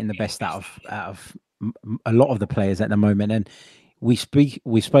think he's getting the best out of a lot of the players at the moment. And we've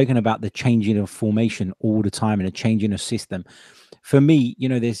spoken about the changing of formation all the time and a changing of system. For me, you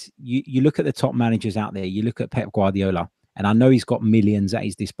know, you look at the top managers out there, you look at Pep Guardiola, and I know he's got millions at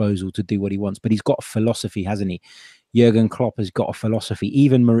his disposal to do what he wants, but he's got a philosophy, hasn't he? Jurgen Klopp has got a philosophy.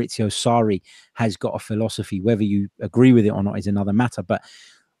 Even Maurizio Sarri has got a philosophy. Whether you agree with it or not is another matter. But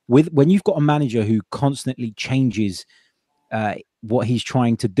when you've got a manager who constantly changes what he's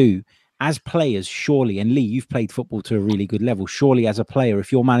trying to do, as players, surely, and Lee, you've played football to a really good level. Surely, as a player,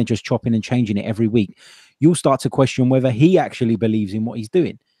 if your manager's chopping and changing it every week, you'll start to question whether he actually believes in what he's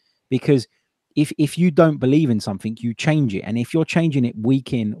doing. Because if you don't believe in something, you change it. And if you're changing it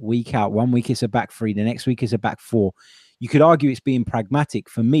week in, week out, 1 week it's a back three, the next week it's a back four, you could argue it's being pragmatic.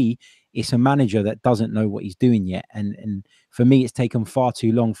 For me, it's a manager that doesn't know what he's doing yet. And for me, it's taken far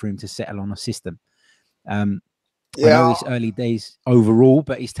too long for him to settle on a system. I know it's early days overall,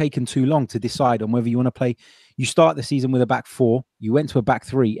 but it's taken too long to decide on whether you want to play. You start the season with a back four, you went to a back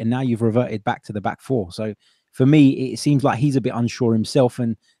three, and now you've reverted back to the back four. So for me, it seems like he's a bit unsure himself,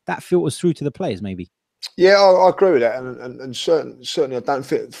 and that filters through to the players maybe. Yeah, I agree with that, and certainly I don't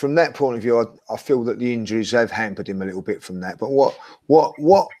feel from that point of view. I feel that the injuries have hampered him a little bit from that. But what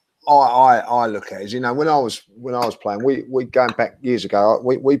I look at is, you know, when I was playing, we going back years ago,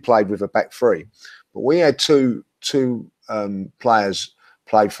 we played with a back three, but we had two players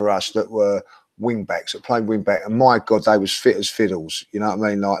played for us that were wing backs, that played wing back, and my God, they was fit as fiddles. You know what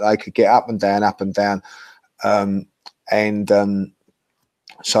I mean? Like they could get up and down.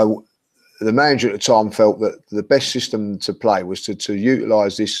 So the manager at the time felt that the best system to play was to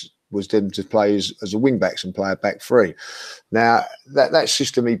utilise this, was them to play as a wing backs and play a back three. Now that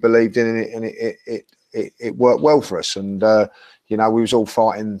system he believed in, and it worked well for us. And you know, we was all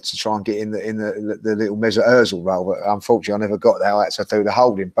fighting to try and get in the little Mesut Ozil role, but unfortunately I never got there. I had to do the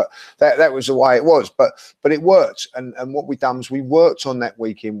holding, but that was the way it was. But it worked, and what we done was we worked on that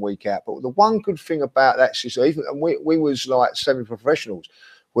week in, week out. But the one good thing about that system, even and we was like semi-professionals,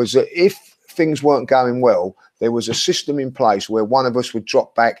 was that if things weren't going well, there was a system in place where one of us would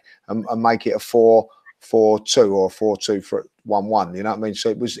drop back and make it a 4-4-2 or 4-2-1-1. You know what I mean? So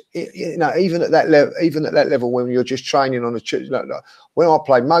it was, you know, even at that level, when you're just training on a Tuesday, like when I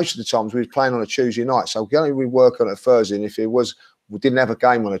played, most of the times we was playing on a Tuesday night, so we work on a Thursday, and if we didn't have a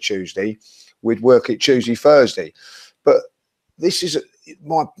game on a Tuesday, we'd work it Tuesday, Thursday. But this is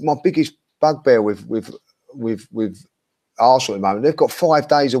my biggest bugbear with Arsenal at the moment. They've got 5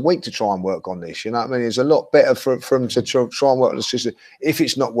 days a week to try and work on this. You know what I mean? It's a lot better for them to try and work on the system. If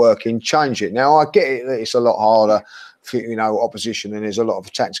it's not working, change it. Now, I get it that it's a lot harder for, you know, opposition, and there's a lot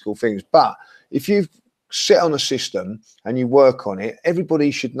of tactical things. But if you've set on a system and you work on it,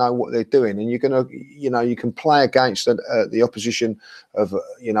 everybody should know what they're doing. And you're going to, you know, you can play against the opposition of,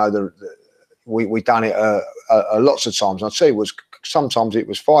 you know, we done it lots of times. I'd say sometimes it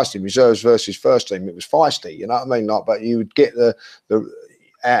was feisty, reserves versus first team. It was feisty, you know what I mean? Like, but you would get the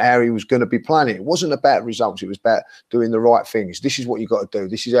how he was going to be playing it. It wasn't about results. It was about doing the right things. This is what you got to do.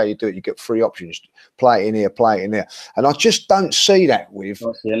 This is how you do it. You get 3 options. Play it in here, play it in there. And I just don't see that with.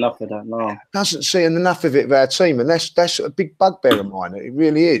 Don't see enough of that, no. Doesn't see enough of it with our team, and that's a big bugbear of mine. It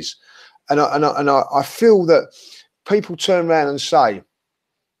really is. And I feel that people turn around and say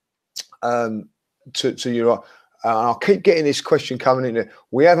to you. I'll keep getting this question coming in there.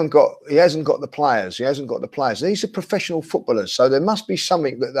 He hasn't got the players. He hasn't got the players. These are professional footballers, so there must be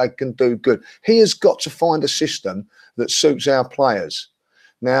something that they can do good. He has got to find a system that suits our players.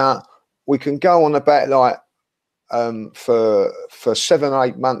 Now, we can go on about like for 7 or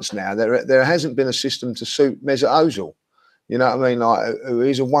 8 months now. There hasn't been a system to suit Mesut Ozil. You know what I mean? Like, who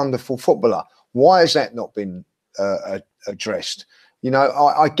is a wonderful footballer. Why has that not been addressed? You know,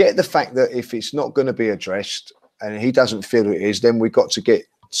 I get the fact that if it's not going to be addressed, and he doesn't feel it is, then we've got to get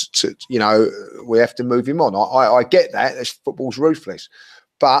to, you know, we have to move him on. I get that. Football's ruthless.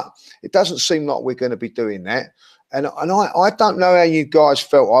 But it doesn't seem like we're going to be doing that. And I don't know how you guys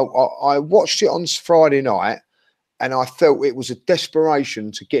felt. I watched it on Friday night, and I felt it was a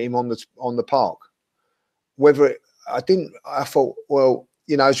desperation to get him on the park. I thought, well,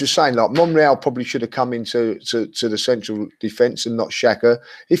 you know, as you're saying, like Monreal probably should have come into to the central defence and not Xhaka.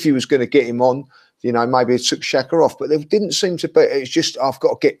 If he was going to get him on, you know, maybe it took Xhaka off. But there didn't seem to be. It's just I've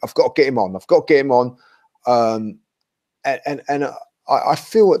got to get him on. I've got to get him on. I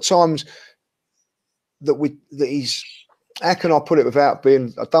feel at times that he's. How can I put it without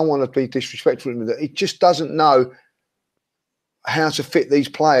being? I don't want to be disrespectful to him. That he just doesn't know how to fit these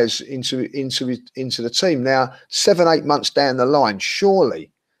players into the team. Now, 7-8 months down the line,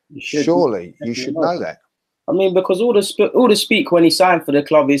 surely you should know that. I mean, because all the speak when he signed for the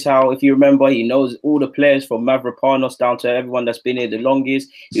club is how, if you remember, he knows all the players from Mavropanos down to everyone that's been here the longest.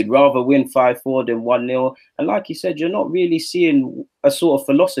 He'd rather win 5-4 than 1-0. And like you said, you're not really seeing a sort of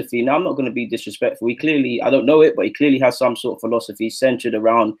philosophy. Now, I'm not going to be disrespectful. He clearly, I don't know it, but he clearly has some sort of philosophy centered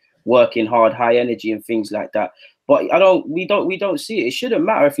around working hard, high energy and things like that. But we don't see it. It shouldn't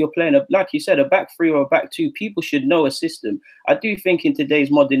matter if you're playing like you said, a back three or a back two. People should know a system. I do think in today's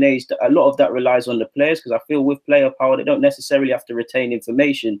modern age that a lot of that relies on the players, because I feel with player power they don't necessarily have to retain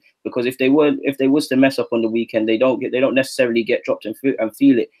information, because if they was to mess up on the weekend, they don't necessarily get dropped and feel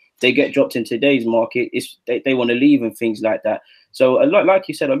it. If they get dropped in today's market, they want to leave and things like that. So a lot, like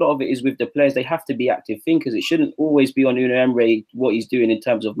you said, a lot of it is with the players. They have to be active thinkers. It shouldn't always be on Unai Emery what he's doing in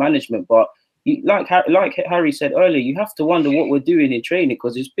terms of management, but like Harry said earlier, you have to wonder what we're doing in training,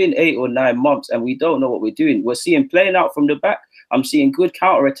 because it's been 8 or 9 months and we don't know what we're doing. We're seeing playing out from the back. I'm seeing good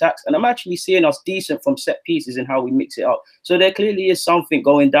counter attacks, and I'm actually seeing us decent from set pieces and how we mix it up. So there clearly is something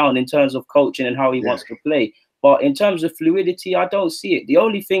going down in terms of coaching and how he wants to play. But in terms of fluidity, I don't see it. The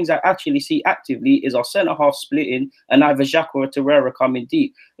only things I actually see actively is our centre half splitting and either Xhaka or Torreira coming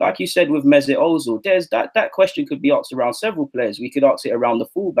deep. Like you said with Mesut Ozil, there's that question could be asked around several players. We could ask it around the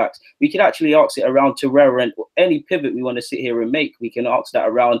fullbacks. We could actually ask it around Torreira, and any pivot we want to sit here and make, we can ask that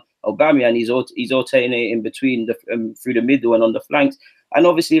around Aubameyang. He's alternating between through the middle and on the flanks. And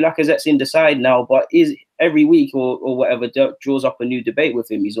obviously, Lacazette's in the side now, but is every week or whatever draws up a new debate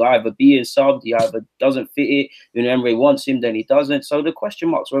with him. He's either being subbed, he either doesn't fit it. You know, Emery wants him, then he doesn't. So the question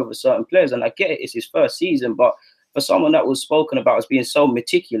marks are over certain players, and I get it, it's his first season, but for someone that was spoken about as being so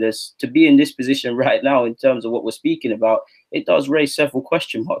meticulous, to be in this position right now in terms of what we're speaking about, it does raise several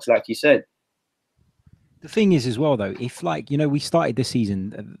question marks, like you said. The thing is as well, though, if like, you know, we started the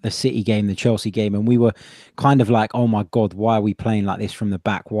season, the City game, the Chelsea game, and we were kind of like, oh my God, why are we playing like this from the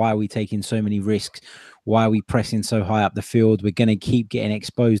back? Why are we taking so many risks? Why are we pressing so high up the field? We're going to keep getting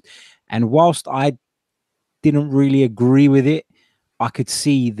exposed. And whilst I didn't really agree with it, I could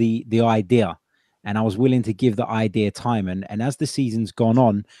see the idea, and I was willing to give the idea time. And as the season's gone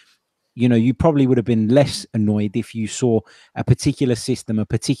on, you know, you probably would have been less annoyed if you saw a particular system, a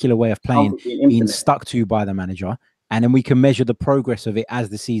particular way of playing being stuck to by the manager. And then we can measure the progress of it as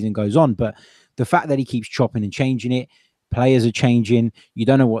the season goes on. But the fact that he keeps chopping and changing it, players are changing, you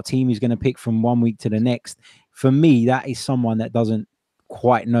don't know what team he's going to pick from one week to the next. For me, that is someone that doesn't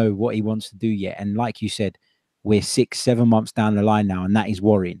quite know what he wants to do yet. And like you said, we're 6-7 months down the line now, and that is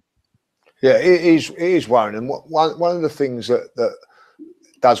worrying. Yeah, it is worrying. And one of the things that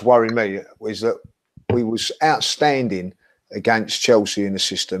does worry me is that we was outstanding against Chelsea in the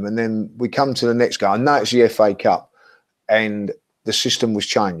system, and then we come to the next game. I know it's the FA Cup, and the system was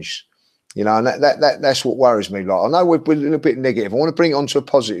changed. You know, and that's what worries me. Like, I know we're a little bit negative. I want to bring it onto a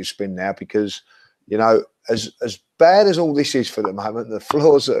positive spin now, because, you know, as bad as all this is for the moment, the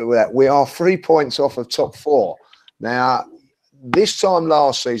flaws that are at, we are 3 points off of top 4. Now, this time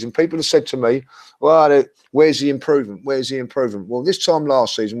last season, people have said to me, well, where's the improvement? Where's the improvement? Well, this time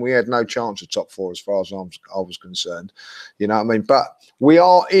last season, we had no chance of top 4 as far as I was concerned. You know what I mean? But we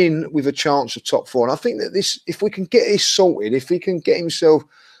are in with a chance of top 4. And I think that this, if we can get this sorted, if he can get himself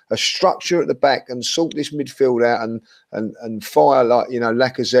a structure at the back and sort this midfield out and fire, like, you know,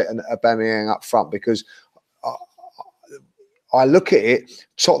 Lacazette and Aubameyang up front, because I look at it,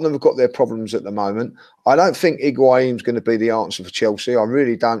 Tottenham have got their problems at the moment. I don't think Higuain's going to be the answer for Chelsea. I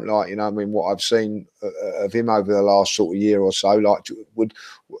really don't like, you know, I mean, what I've seen of him over the last sort of year or so. Like,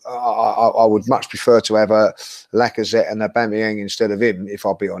 I would much prefer to have a Lacazette and Aubameyang instead of him, if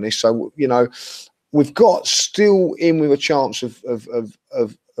I'll be honest. So, you know, we've got still in with a chance of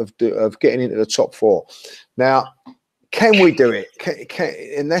getting into the top 4. Now, can we do it?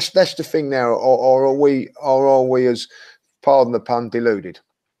 And that's the thing now, or are we as, pardon the pun, deluded?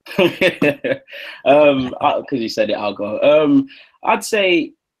 Because you said it, I'll go. I'd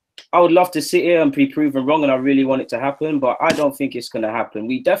say I would love to sit here and be proven wrong, and I really want it to happen, but I don't think it's going to happen.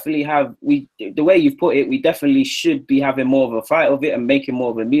 We definitely the way you've put it, we definitely should be having more of a fight of it and making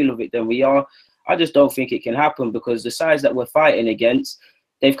more of a meal of it than we are. I just don't think it can happen because the sides that we're fighting against,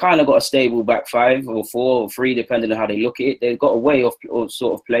 they've kind of got a stable back 5 or 4 or 3, depending on how they look at it. They've got a way of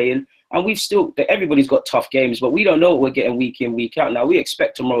sort of playing. And everybody's got tough games, but we don't know what we're getting week in, week out. Now, we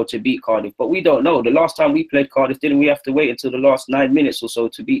expect tomorrow to beat Cardiff, but we don't know. The last time we played Cardiff, didn't we have to wait until the last 9 minutes or so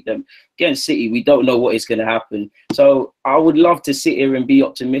to beat them? Against City, we don't know what is going to happen. So I would love to sit here and be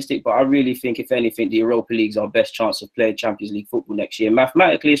optimistic, but I really think, if anything, the Europa League's our best chance of playing Champions League football next year.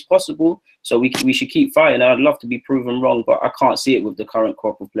 Mathematically, it's possible, so we should keep fighting. I'd love to be proven wrong, but I can't see it with the current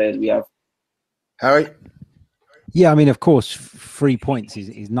crop of players we have. Harry? Yeah, I mean, of course, 3 points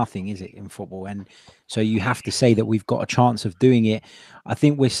is nothing, is it, in football? And so you have to say that we've got a chance of doing it. I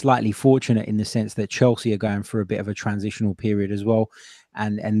think we're slightly fortunate in the sense that Chelsea are going through a bit of a transitional period as well.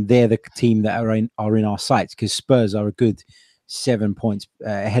 And they're the team that are in our sights, because Spurs are a good 7 points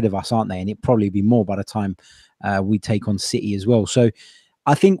ahead of us, aren't they? And it'd probably be more by the time we take on City as well. So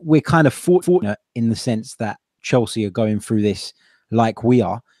I think we're kind of fortunate in the sense that Chelsea are going through this like we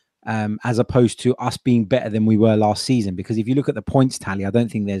are. As opposed to us being better than we were last season. Because if you look at the points tally, I don't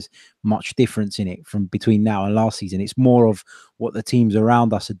think there's much difference in it from between now and last season. It's more of what the teams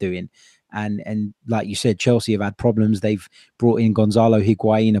around us are doing. And like you said, Chelsea have had problems. They've brought in Gonzalo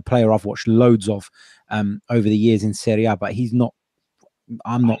Higuain, a player I've watched loads of over the years in Serie A, but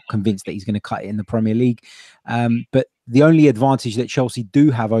I'm not convinced that he's going to cut it in the Premier League. But the only advantage that Chelsea do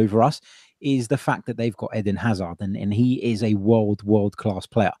have over us is the fact that they've got Eden Hazard, and he is a world-class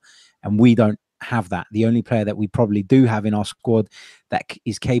player, and we don't have that. The only player that we probably do have in our squad that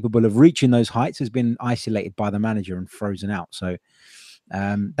is capable of reaching those heights has been isolated by the manager and frozen out. So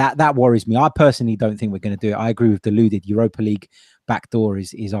that worries me. I personally don't think we're going to do it. I agree with Deluded. Europa League backdoor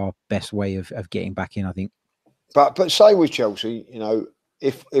is our best way of getting back in, I think. But say with Chelsea, you know,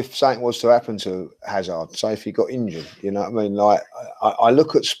 if something was to happen to Hazard, say if he got injured, you know what I mean? Like, I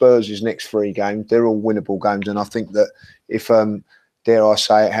look at Spurs' next 3 games, they're all winnable games. And I think that if, dare I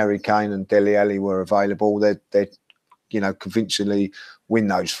say it, Harry Kane and Dele Alli were available, they'd you know, convincingly win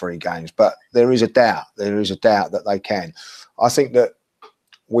those 3 games. But there is a doubt that they can. I think that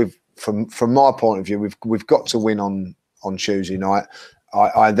from my point of view, we've got to win on Tuesday night.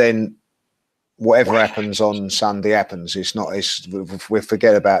 I then, whatever happens on Sunday happens. We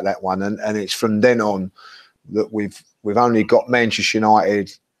forget about that one, and it's from then on that we've only got Manchester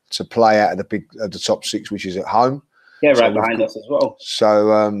United to play out of the top 6, which is at home. Yeah, right behind us as well.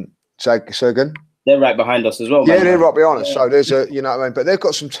 So, so again, they're right behind us as well. Yeah, they're right behind us. Yeah. So there's you know what I mean. But they've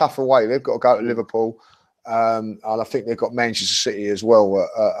got some tough away. They've got to go to Liverpool, and I think they've got Manchester City as well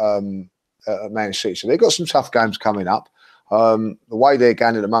at Man City. So they've got some tough games coming up. The way they're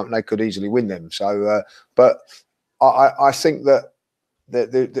going at the moment, they could easily win them. So, but I think that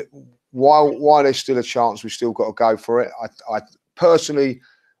while there's still a chance, we've still got to go for it. I personally,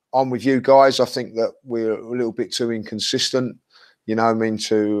 I'm with you guys. I think that we're a little bit too inconsistent. You know what I mean?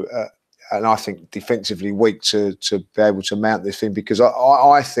 And I think defensively weak to be able to mount this thing, because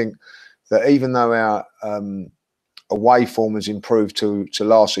I think that even though our away form has improved to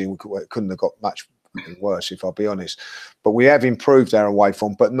last season, it couldn't have got much worse, if I'll be honest. But we have improved our away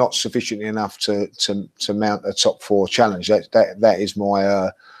form, but not sufficiently enough to mount a top 4 challenge. That is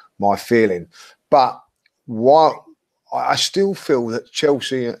my feeling. But while I still feel that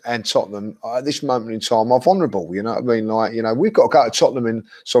Chelsea and Tottenham at this moment in time are vulnerable. You know what I mean? Like, you know, we've got to go to Tottenham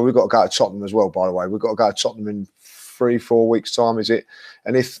we've got to go to Tottenham as well, by the way. We've got to go to Tottenham in 3-4 weeks' time, is it?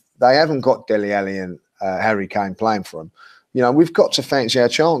 And if they haven't got Dele Alli and Harry Kane playing for them, you know, we've got to fancy our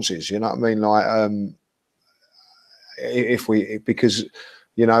chances. You know what I mean? Like, because,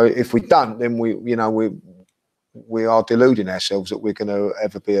 you know, if we don't, then we are deluding ourselves that we're going to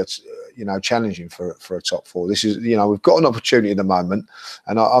ever be, challenging for a top 4. This is, you know, we've got an opportunity at the moment,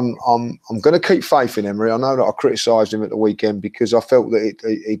 and I'm going to keep faith in Emery. I know that I criticised him at the weekend because I felt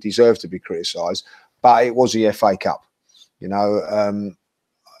that he deserved to be criticised, but it was the FA Cup. You know,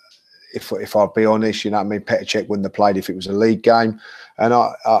 if I'll be honest, you know what I mean, Petr Cech wouldn't have played if it was a league game, and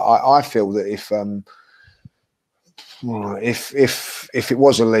I feel that if it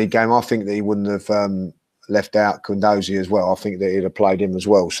was a league game, I think that he wouldn't have left out Kundozi as well. I think that he'd have played him as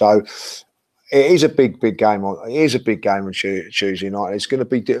well. So it is a big game on Tuesday night. It's going to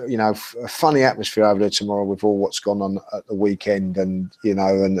be, you know, a funny atmosphere over there tomorrow with all what's gone on at the weekend, and you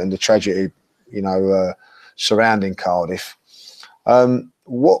know, and the tragedy, you know, surrounding Cardiff.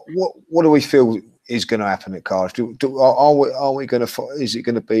 What do we feel is going to happen at Cardiff? Are we going to? Is it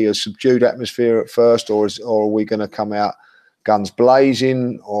going to be a subdued atmosphere at first, or are we going to come out guns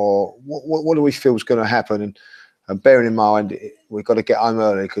blazing, or what do we feel is going to happen? And And bearing in mind, we've got to get home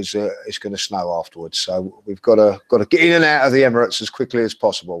early because it's going to snow afterwards. So we've got to get in and out of the Emirates as quickly as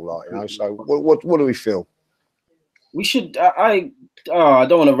possible. Like, you know. So what do we feel? We should. I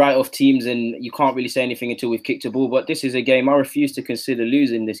don't want to write off teams, and you can't really say anything until we've kicked a ball. But this is a game I refuse to consider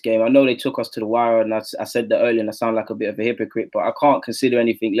losing. This game, I know they took us to the wire, and I said that earlier, and I sound like a bit of a hypocrite, but I can't consider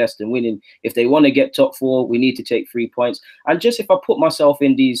anything less than winning. If they want to get top 4, we need to take 3 points. And just if I put myself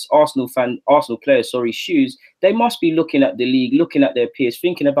in these Arsenal players' shoes, they must be looking at the league, looking at their peers,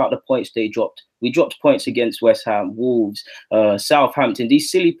 thinking about the points they dropped. We dropped points against West Ham, Wolves, Southampton.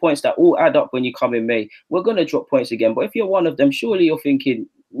 These silly points that all add up when you come in May. We're going to drop points again. But if you're one of them, surely you're thinking,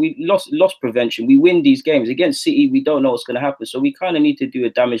 we lost prevention. We win these games. Against City, we don't know what's going to happen. So we kind of need to do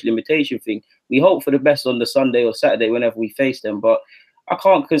a damage limitation thing. We hope for the best on the Sunday or Saturday whenever we face them. But I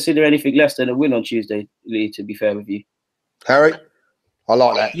can't consider anything less than a win on Tuesday, Lee, to be fair with you. Harry? I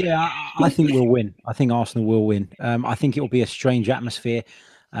like that. Yeah, I think we'll win. I think Arsenal will win. I think it will be a strange atmosphere.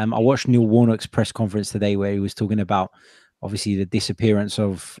 I watched Neil Warnock's press conference today where he was talking about obviously the disappearance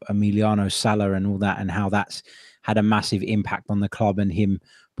of Emiliano Sala and all that, and how that's had a massive impact on the club and him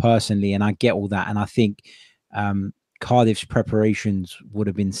personally. And I get all that. And I think Cardiff's preparations would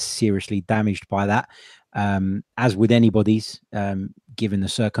have been seriously damaged by that, as with anybody's, given the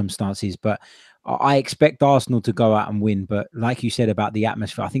circumstances. But I expect Arsenal to go out and win. But like you said about the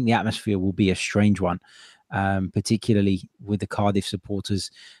atmosphere, I think the atmosphere will be a strange one, particularly with the Cardiff supporters,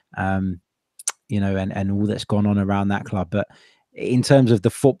 you know, and all that's gone on around that club. But in terms of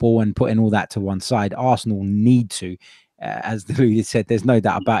the football and putting all that to one side, Arsenal need to, as the leader said, there's no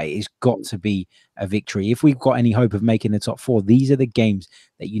doubt about it, it's got to be a victory. If we've got any hope of making the top 4, these are the games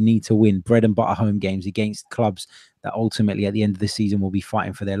that you need to win. Bread and butter home games against clubs that ultimately at the end of the season will be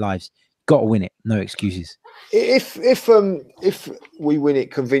fighting for their lives. Got to win it. No excuses. If we win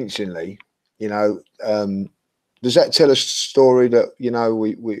it convincingly, you know, does that tell a story that, you know,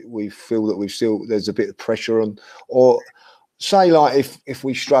 we feel that there's a bit of pressure on, or say like if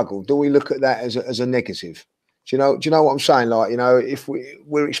we struggle, do we look at that as a negative? Do you know what I'm saying? Like, you know, if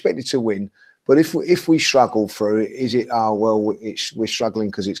we're expected to win, but if we struggle through it, is it we're struggling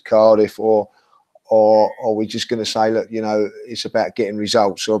because it's Cardiff, or are we just going to say, look, you know, it's about getting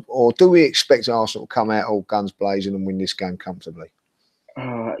results, or do we expect Arsenal to come out all guns blazing and win this game comfortably?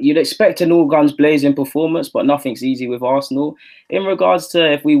 You'd expect an all guns blazing performance, but nothing's easy with Arsenal. In regards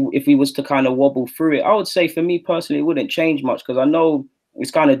to if we was to kind of wobble through it, I would say for me personally, it wouldn't change much, because I know it's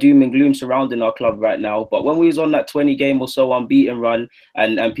kind of doom and gloom surrounding our club right now. But when we was on that 20 game or so unbeaten run,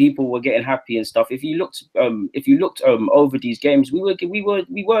 and people were getting happy and stuff, if you looked over these games, we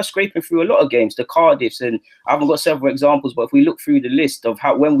were scraping through a lot of games, the Cardiffs, and I haven't got several examples, but if we look through the list of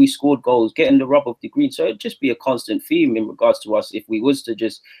how when we scored goals, getting the rub of the green, so it'd just be a constant theme in regards to us if we was to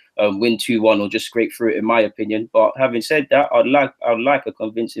just win 2-1 or just scrape through it, in my opinion. But having said that, I'd like a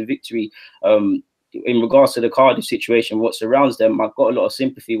convincing victory. In regards to the Cardiff situation, what surrounds them, I've got a lot of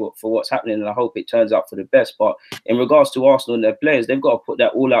sympathy for what's happening, and I hope it turns out for the best. But in regards to Arsenal and their players, they've got to put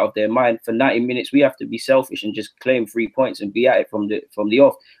that all out of their mind. For 90 minutes, we have to be selfish and just claim 3 points and be at it from the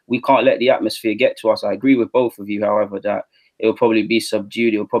off. We can't let the atmosphere get to us. I agree with both of you, however, that it will probably be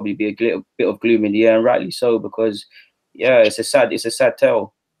subdued. It will probably be a little bit of gloom in the air, and rightly so, because yeah, it's a sad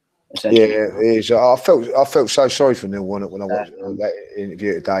tale. Yeah, it is. I felt so sorry for Neil Warnock when I watched that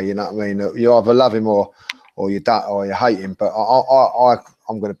interview today. You know what I mean? You either love him or you don't, or you hate him. But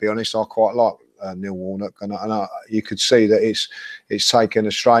I'm going to be honest. I quite like Neil Warnock, and you could see that it's taken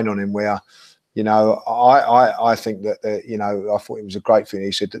a strain on him. Where, you know, I think that you know, I thought it was a great thing.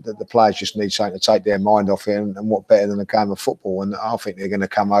 He said that the players just need something to take their mind off it, and what better than a game of football? And I think they're going to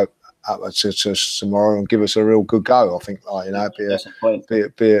come out to tomorrow and give us a real good go. I think, like, you know,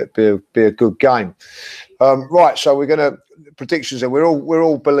 be a good game. Right, so we're going to predictions, and we're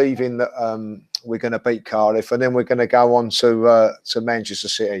all believing that we're going to beat Cardiff, and then we're going to go on to Manchester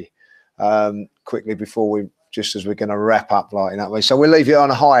City quickly before we're going to wrap up, like, you know what I mean? So we'll leave it on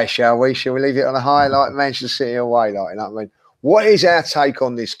a high, shall we? Shall we leave it on a high, like Manchester City away, like, you know what I mean? What is our take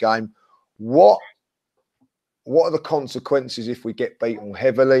on this game? What are the consequences if we get beaten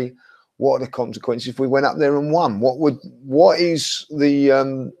heavily? What are the consequences if we went up there and won? What is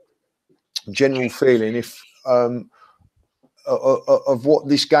the general feeling if of what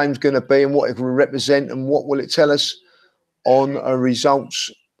this game's going to be and what it will represent, and what will it tell us on a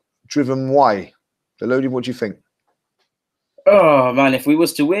results-driven way? Deludi, what do you think? Oh man, if we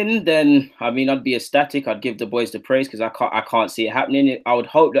was to win, then I mean, I'd be ecstatic. I'd give the boys the praise, because I can't see it happening. I would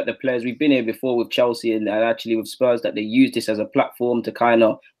hope that the players, we've been here before with Chelsea and actually with Spurs, that they use this as a platform to kind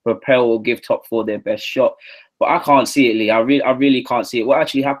of propel or give top 4 their best shot. But I can't see it, Lee. I really can't see it. What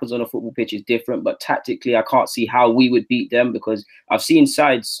actually happens on a football pitch is different, but tactically, I can't see how we would beat them, because I've seen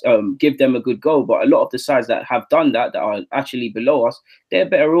sides give them a good go, but a lot of the sides that have done that are actually below us, they're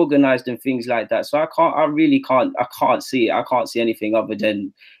better organised and things like that. So I can't see it. I can't see anything other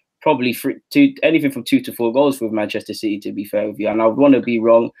than probably anything from 2 to 4 goals with Manchester City, to be fair with you. And I want to be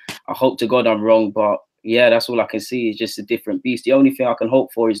wrong. I hope to God I'm wrong, but yeah, that's all I can see. Is just a different beast. The only thing I can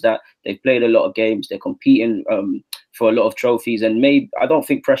hope for is that they've played a lot of games. They're competing for a lot of trophies, and maybe, I don't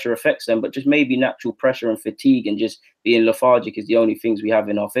think pressure affects them, but just maybe natural pressure and fatigue and just being lethargic is the only things we have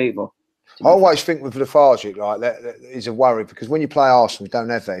in our favour. I always think with lethargic, like that is a worry, because when you play Arsenal, you don't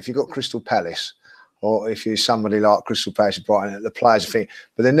have that. If you've got Crystal Palace, or if you're somebody like Crystal Palace and Brighton, the players think,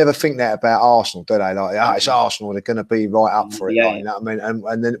 but they never think that about Arsenal, do they? Like, it's Arsenal, they're going to be right up for it. Yeah. Like, you know what I mean?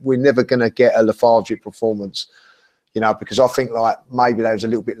 And then we're never going to get a lethargic performance, you know, because I think like maybe they was a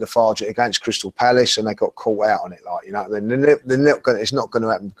little bit lethargic against Crystal Palace and they got caught out on it. Like, you know, it's not going to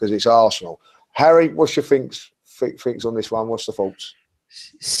happen because it's Arsenal. Harry, what's your thinks on this one? What's the thoughts?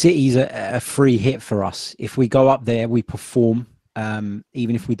 City's a free hit for us. If we go up there, we perform.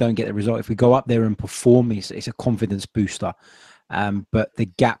 Even if we don't get the result, if we go up there and perform, it's a confidence booster. But the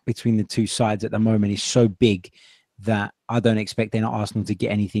gap between the two sides at the moment is so big that I don't expect Arsenal to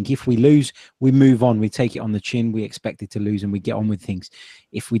get anything. If we lose, we move on. We take it on the chin. We expect it to lose and we get on with things.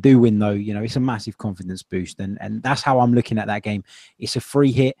 If we do win, though, you know, it's a massive confidence boost. And that's how I'm looking at that game. It's a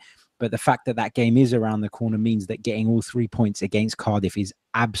free hit. But the fact that that game is around the corner means that getting all 3 points against Cardiff is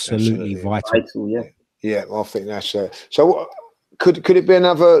absolutely vital. Yeah, well, I think that's so. Could it be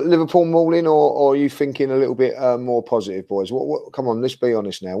another Liverpool mauling, or are you thinking a little bit more positive, boys? What? Come on, let's be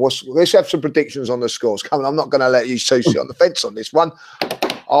honest now. Let's have some predictions on the scores. Come on, I'm not going to let you two sit on the fence on this one.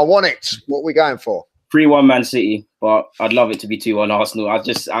 I want it. What are we going for? 3-1 Man City, but I'd love it to be 2-1 Arsenal. I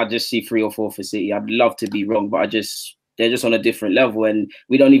just see 3 or 4 for City. I'd love to be wrong, but they're just on a different level, and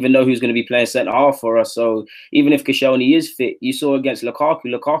we don't even know who's going to be playing centre half for us. So even if Koscielny is fit, you saw against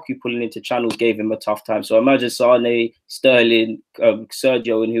Lukaku pulling into channels gave him a tough time. So imagine Sane, Sterling,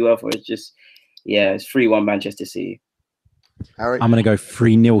 Sergio, and whoever. It's just, yeah, it's 3-1 Manchester City. Harry? I'm going to go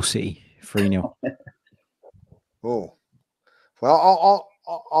 3-0 City. 3-0. Oh, well,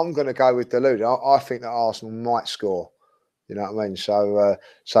 I'm going to go with Deluded. I think that Arsenal might score. You know what I mean? So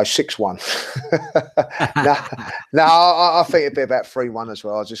 6-1. No, I think it'd be about 3-1 as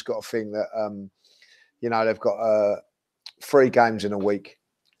well. I just got a thing that, you know, they've got 3 games in a week,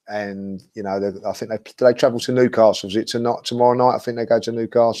 and you know, I think they travel to Newcastle. Is it tomorrow night? I think they go to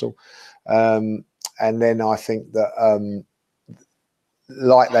Newcastle, and then I think that,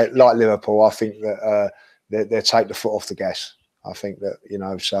 like Liverpool, I think that they'll take the foot off the gas. I think that, you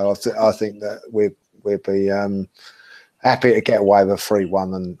know, so I think that we'll be happy to get away with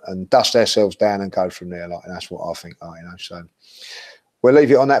 3-1 and dust ourselves down and go from there. Like, and that's what I think. Like, you know, so we'll leave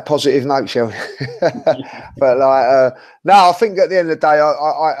it on that positive note, shall we? But like, no, I think at the end of the day,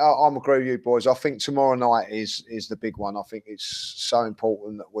 I'm agree with you, boys. I think tomorrow night is the big one. I think it's so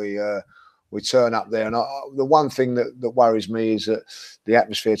important that we turn up there. And the one thing that worries me is that the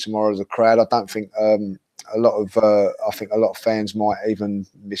atmosphere tomorrow, the crowd. I don't think I think a lot of fans might even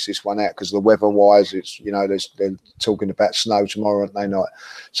miss this one out because the weather-wise, it's, you know, they're talking about snow tomorrow, aren't they? Not.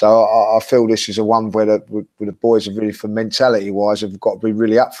 So I feel this is a one where the boys are really, for mentality-wise, have got to be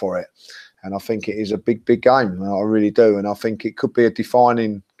really up for it. And I think it is a big, big game. I really do. And I think it could be a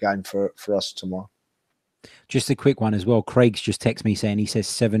defining game for us tomorrow. Just a quick one as well. Craig's just texted me saying he says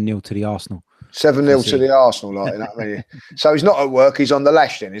 7-0 to the Arsenal. 7-0 to the Arsenal, like, you know what I mean? So he's not at work, he's on the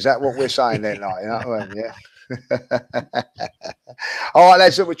lash then. Is that what we're saying then? Like, you know what I mean? Yeah. All right,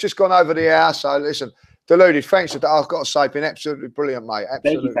 lads, we've just gone over the hour. So listen, Deluded, thanks. I've got to say, been absolutely brilliant, mate.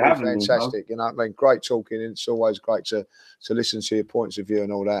 Absolutely fantastic. You know what I mean? Great talking. It's always great to listen to your points of view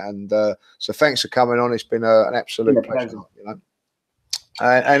and all that. And so thanks for coming on. It's been an absolute pleasure. You know.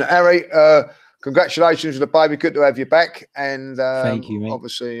 And Harry, congratulations with the baby. Good to have you back. And thank you, mate.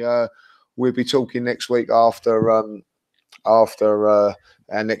 Obviously, we'll be talking next week after our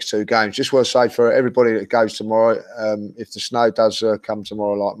next 2 games. Just want to say for everybody that goes tomorrow, if the snow does come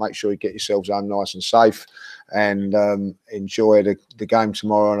tomorrow, like, make sure you get yourselves home nice and safe, and enjoy the game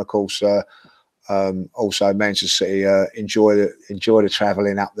tomorrow. And of course, also Manchester City, enjoy the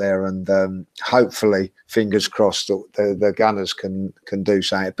travelling up there, and hopefully, fingers crossed, that the Gunners can do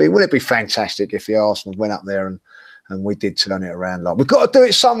something. Wouldn't it be fantastic if the Arsenal went up there and we did turn it around? Like, we've got to do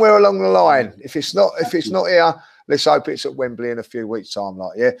it somewhere along the line. If it's not here, let's hope it's at Wembley in a few weeks' time.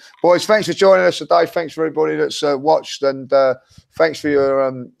 Like, yeah, boys, thanks for joining us today. Thanks for everybody that's watched, and thanks for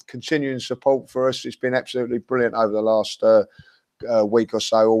your continuing support for us. It's been absolutely brilliant over the last week or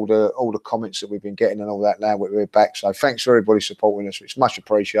so, all the comments that we've been getting and all that. Now we're back, so thanks for everybody supporting us. It's much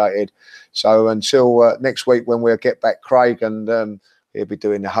appreciated. So until next week when we get back, Craig, and he'll be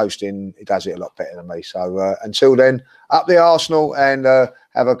doing the hosting. He does it a lot better than me. So until then, up the Arsenal, and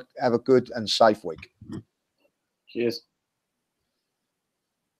have a good and safe week. Cheers.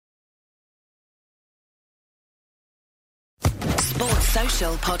 Sports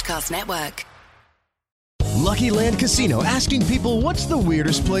Social Podcast Network. Lucky Land Casino, asking people, what's the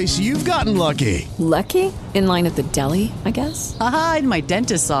weirdest place you've gotten lucky? Lucky? In line at the deli, I guess? Aha, in my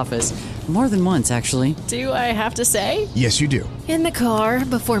dentist's office. More than once, actually. Do I have to say? Yes, you do. In the car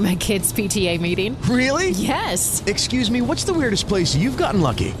before my kids' PTA meeting. Really? Yes. Excuse me, what's the weirdest place you've gotten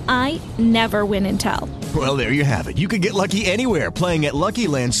lucky? I never win and tell. Well, there you have it. You can get lucky anywhere, playing at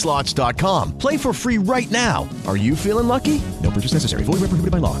LuckyLandSlots.com. Play for free right now. Are you feeling lucky? No purchase necessary. Void where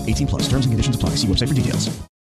prohibited by law. 18+. Terms and conditions apply. See website for details.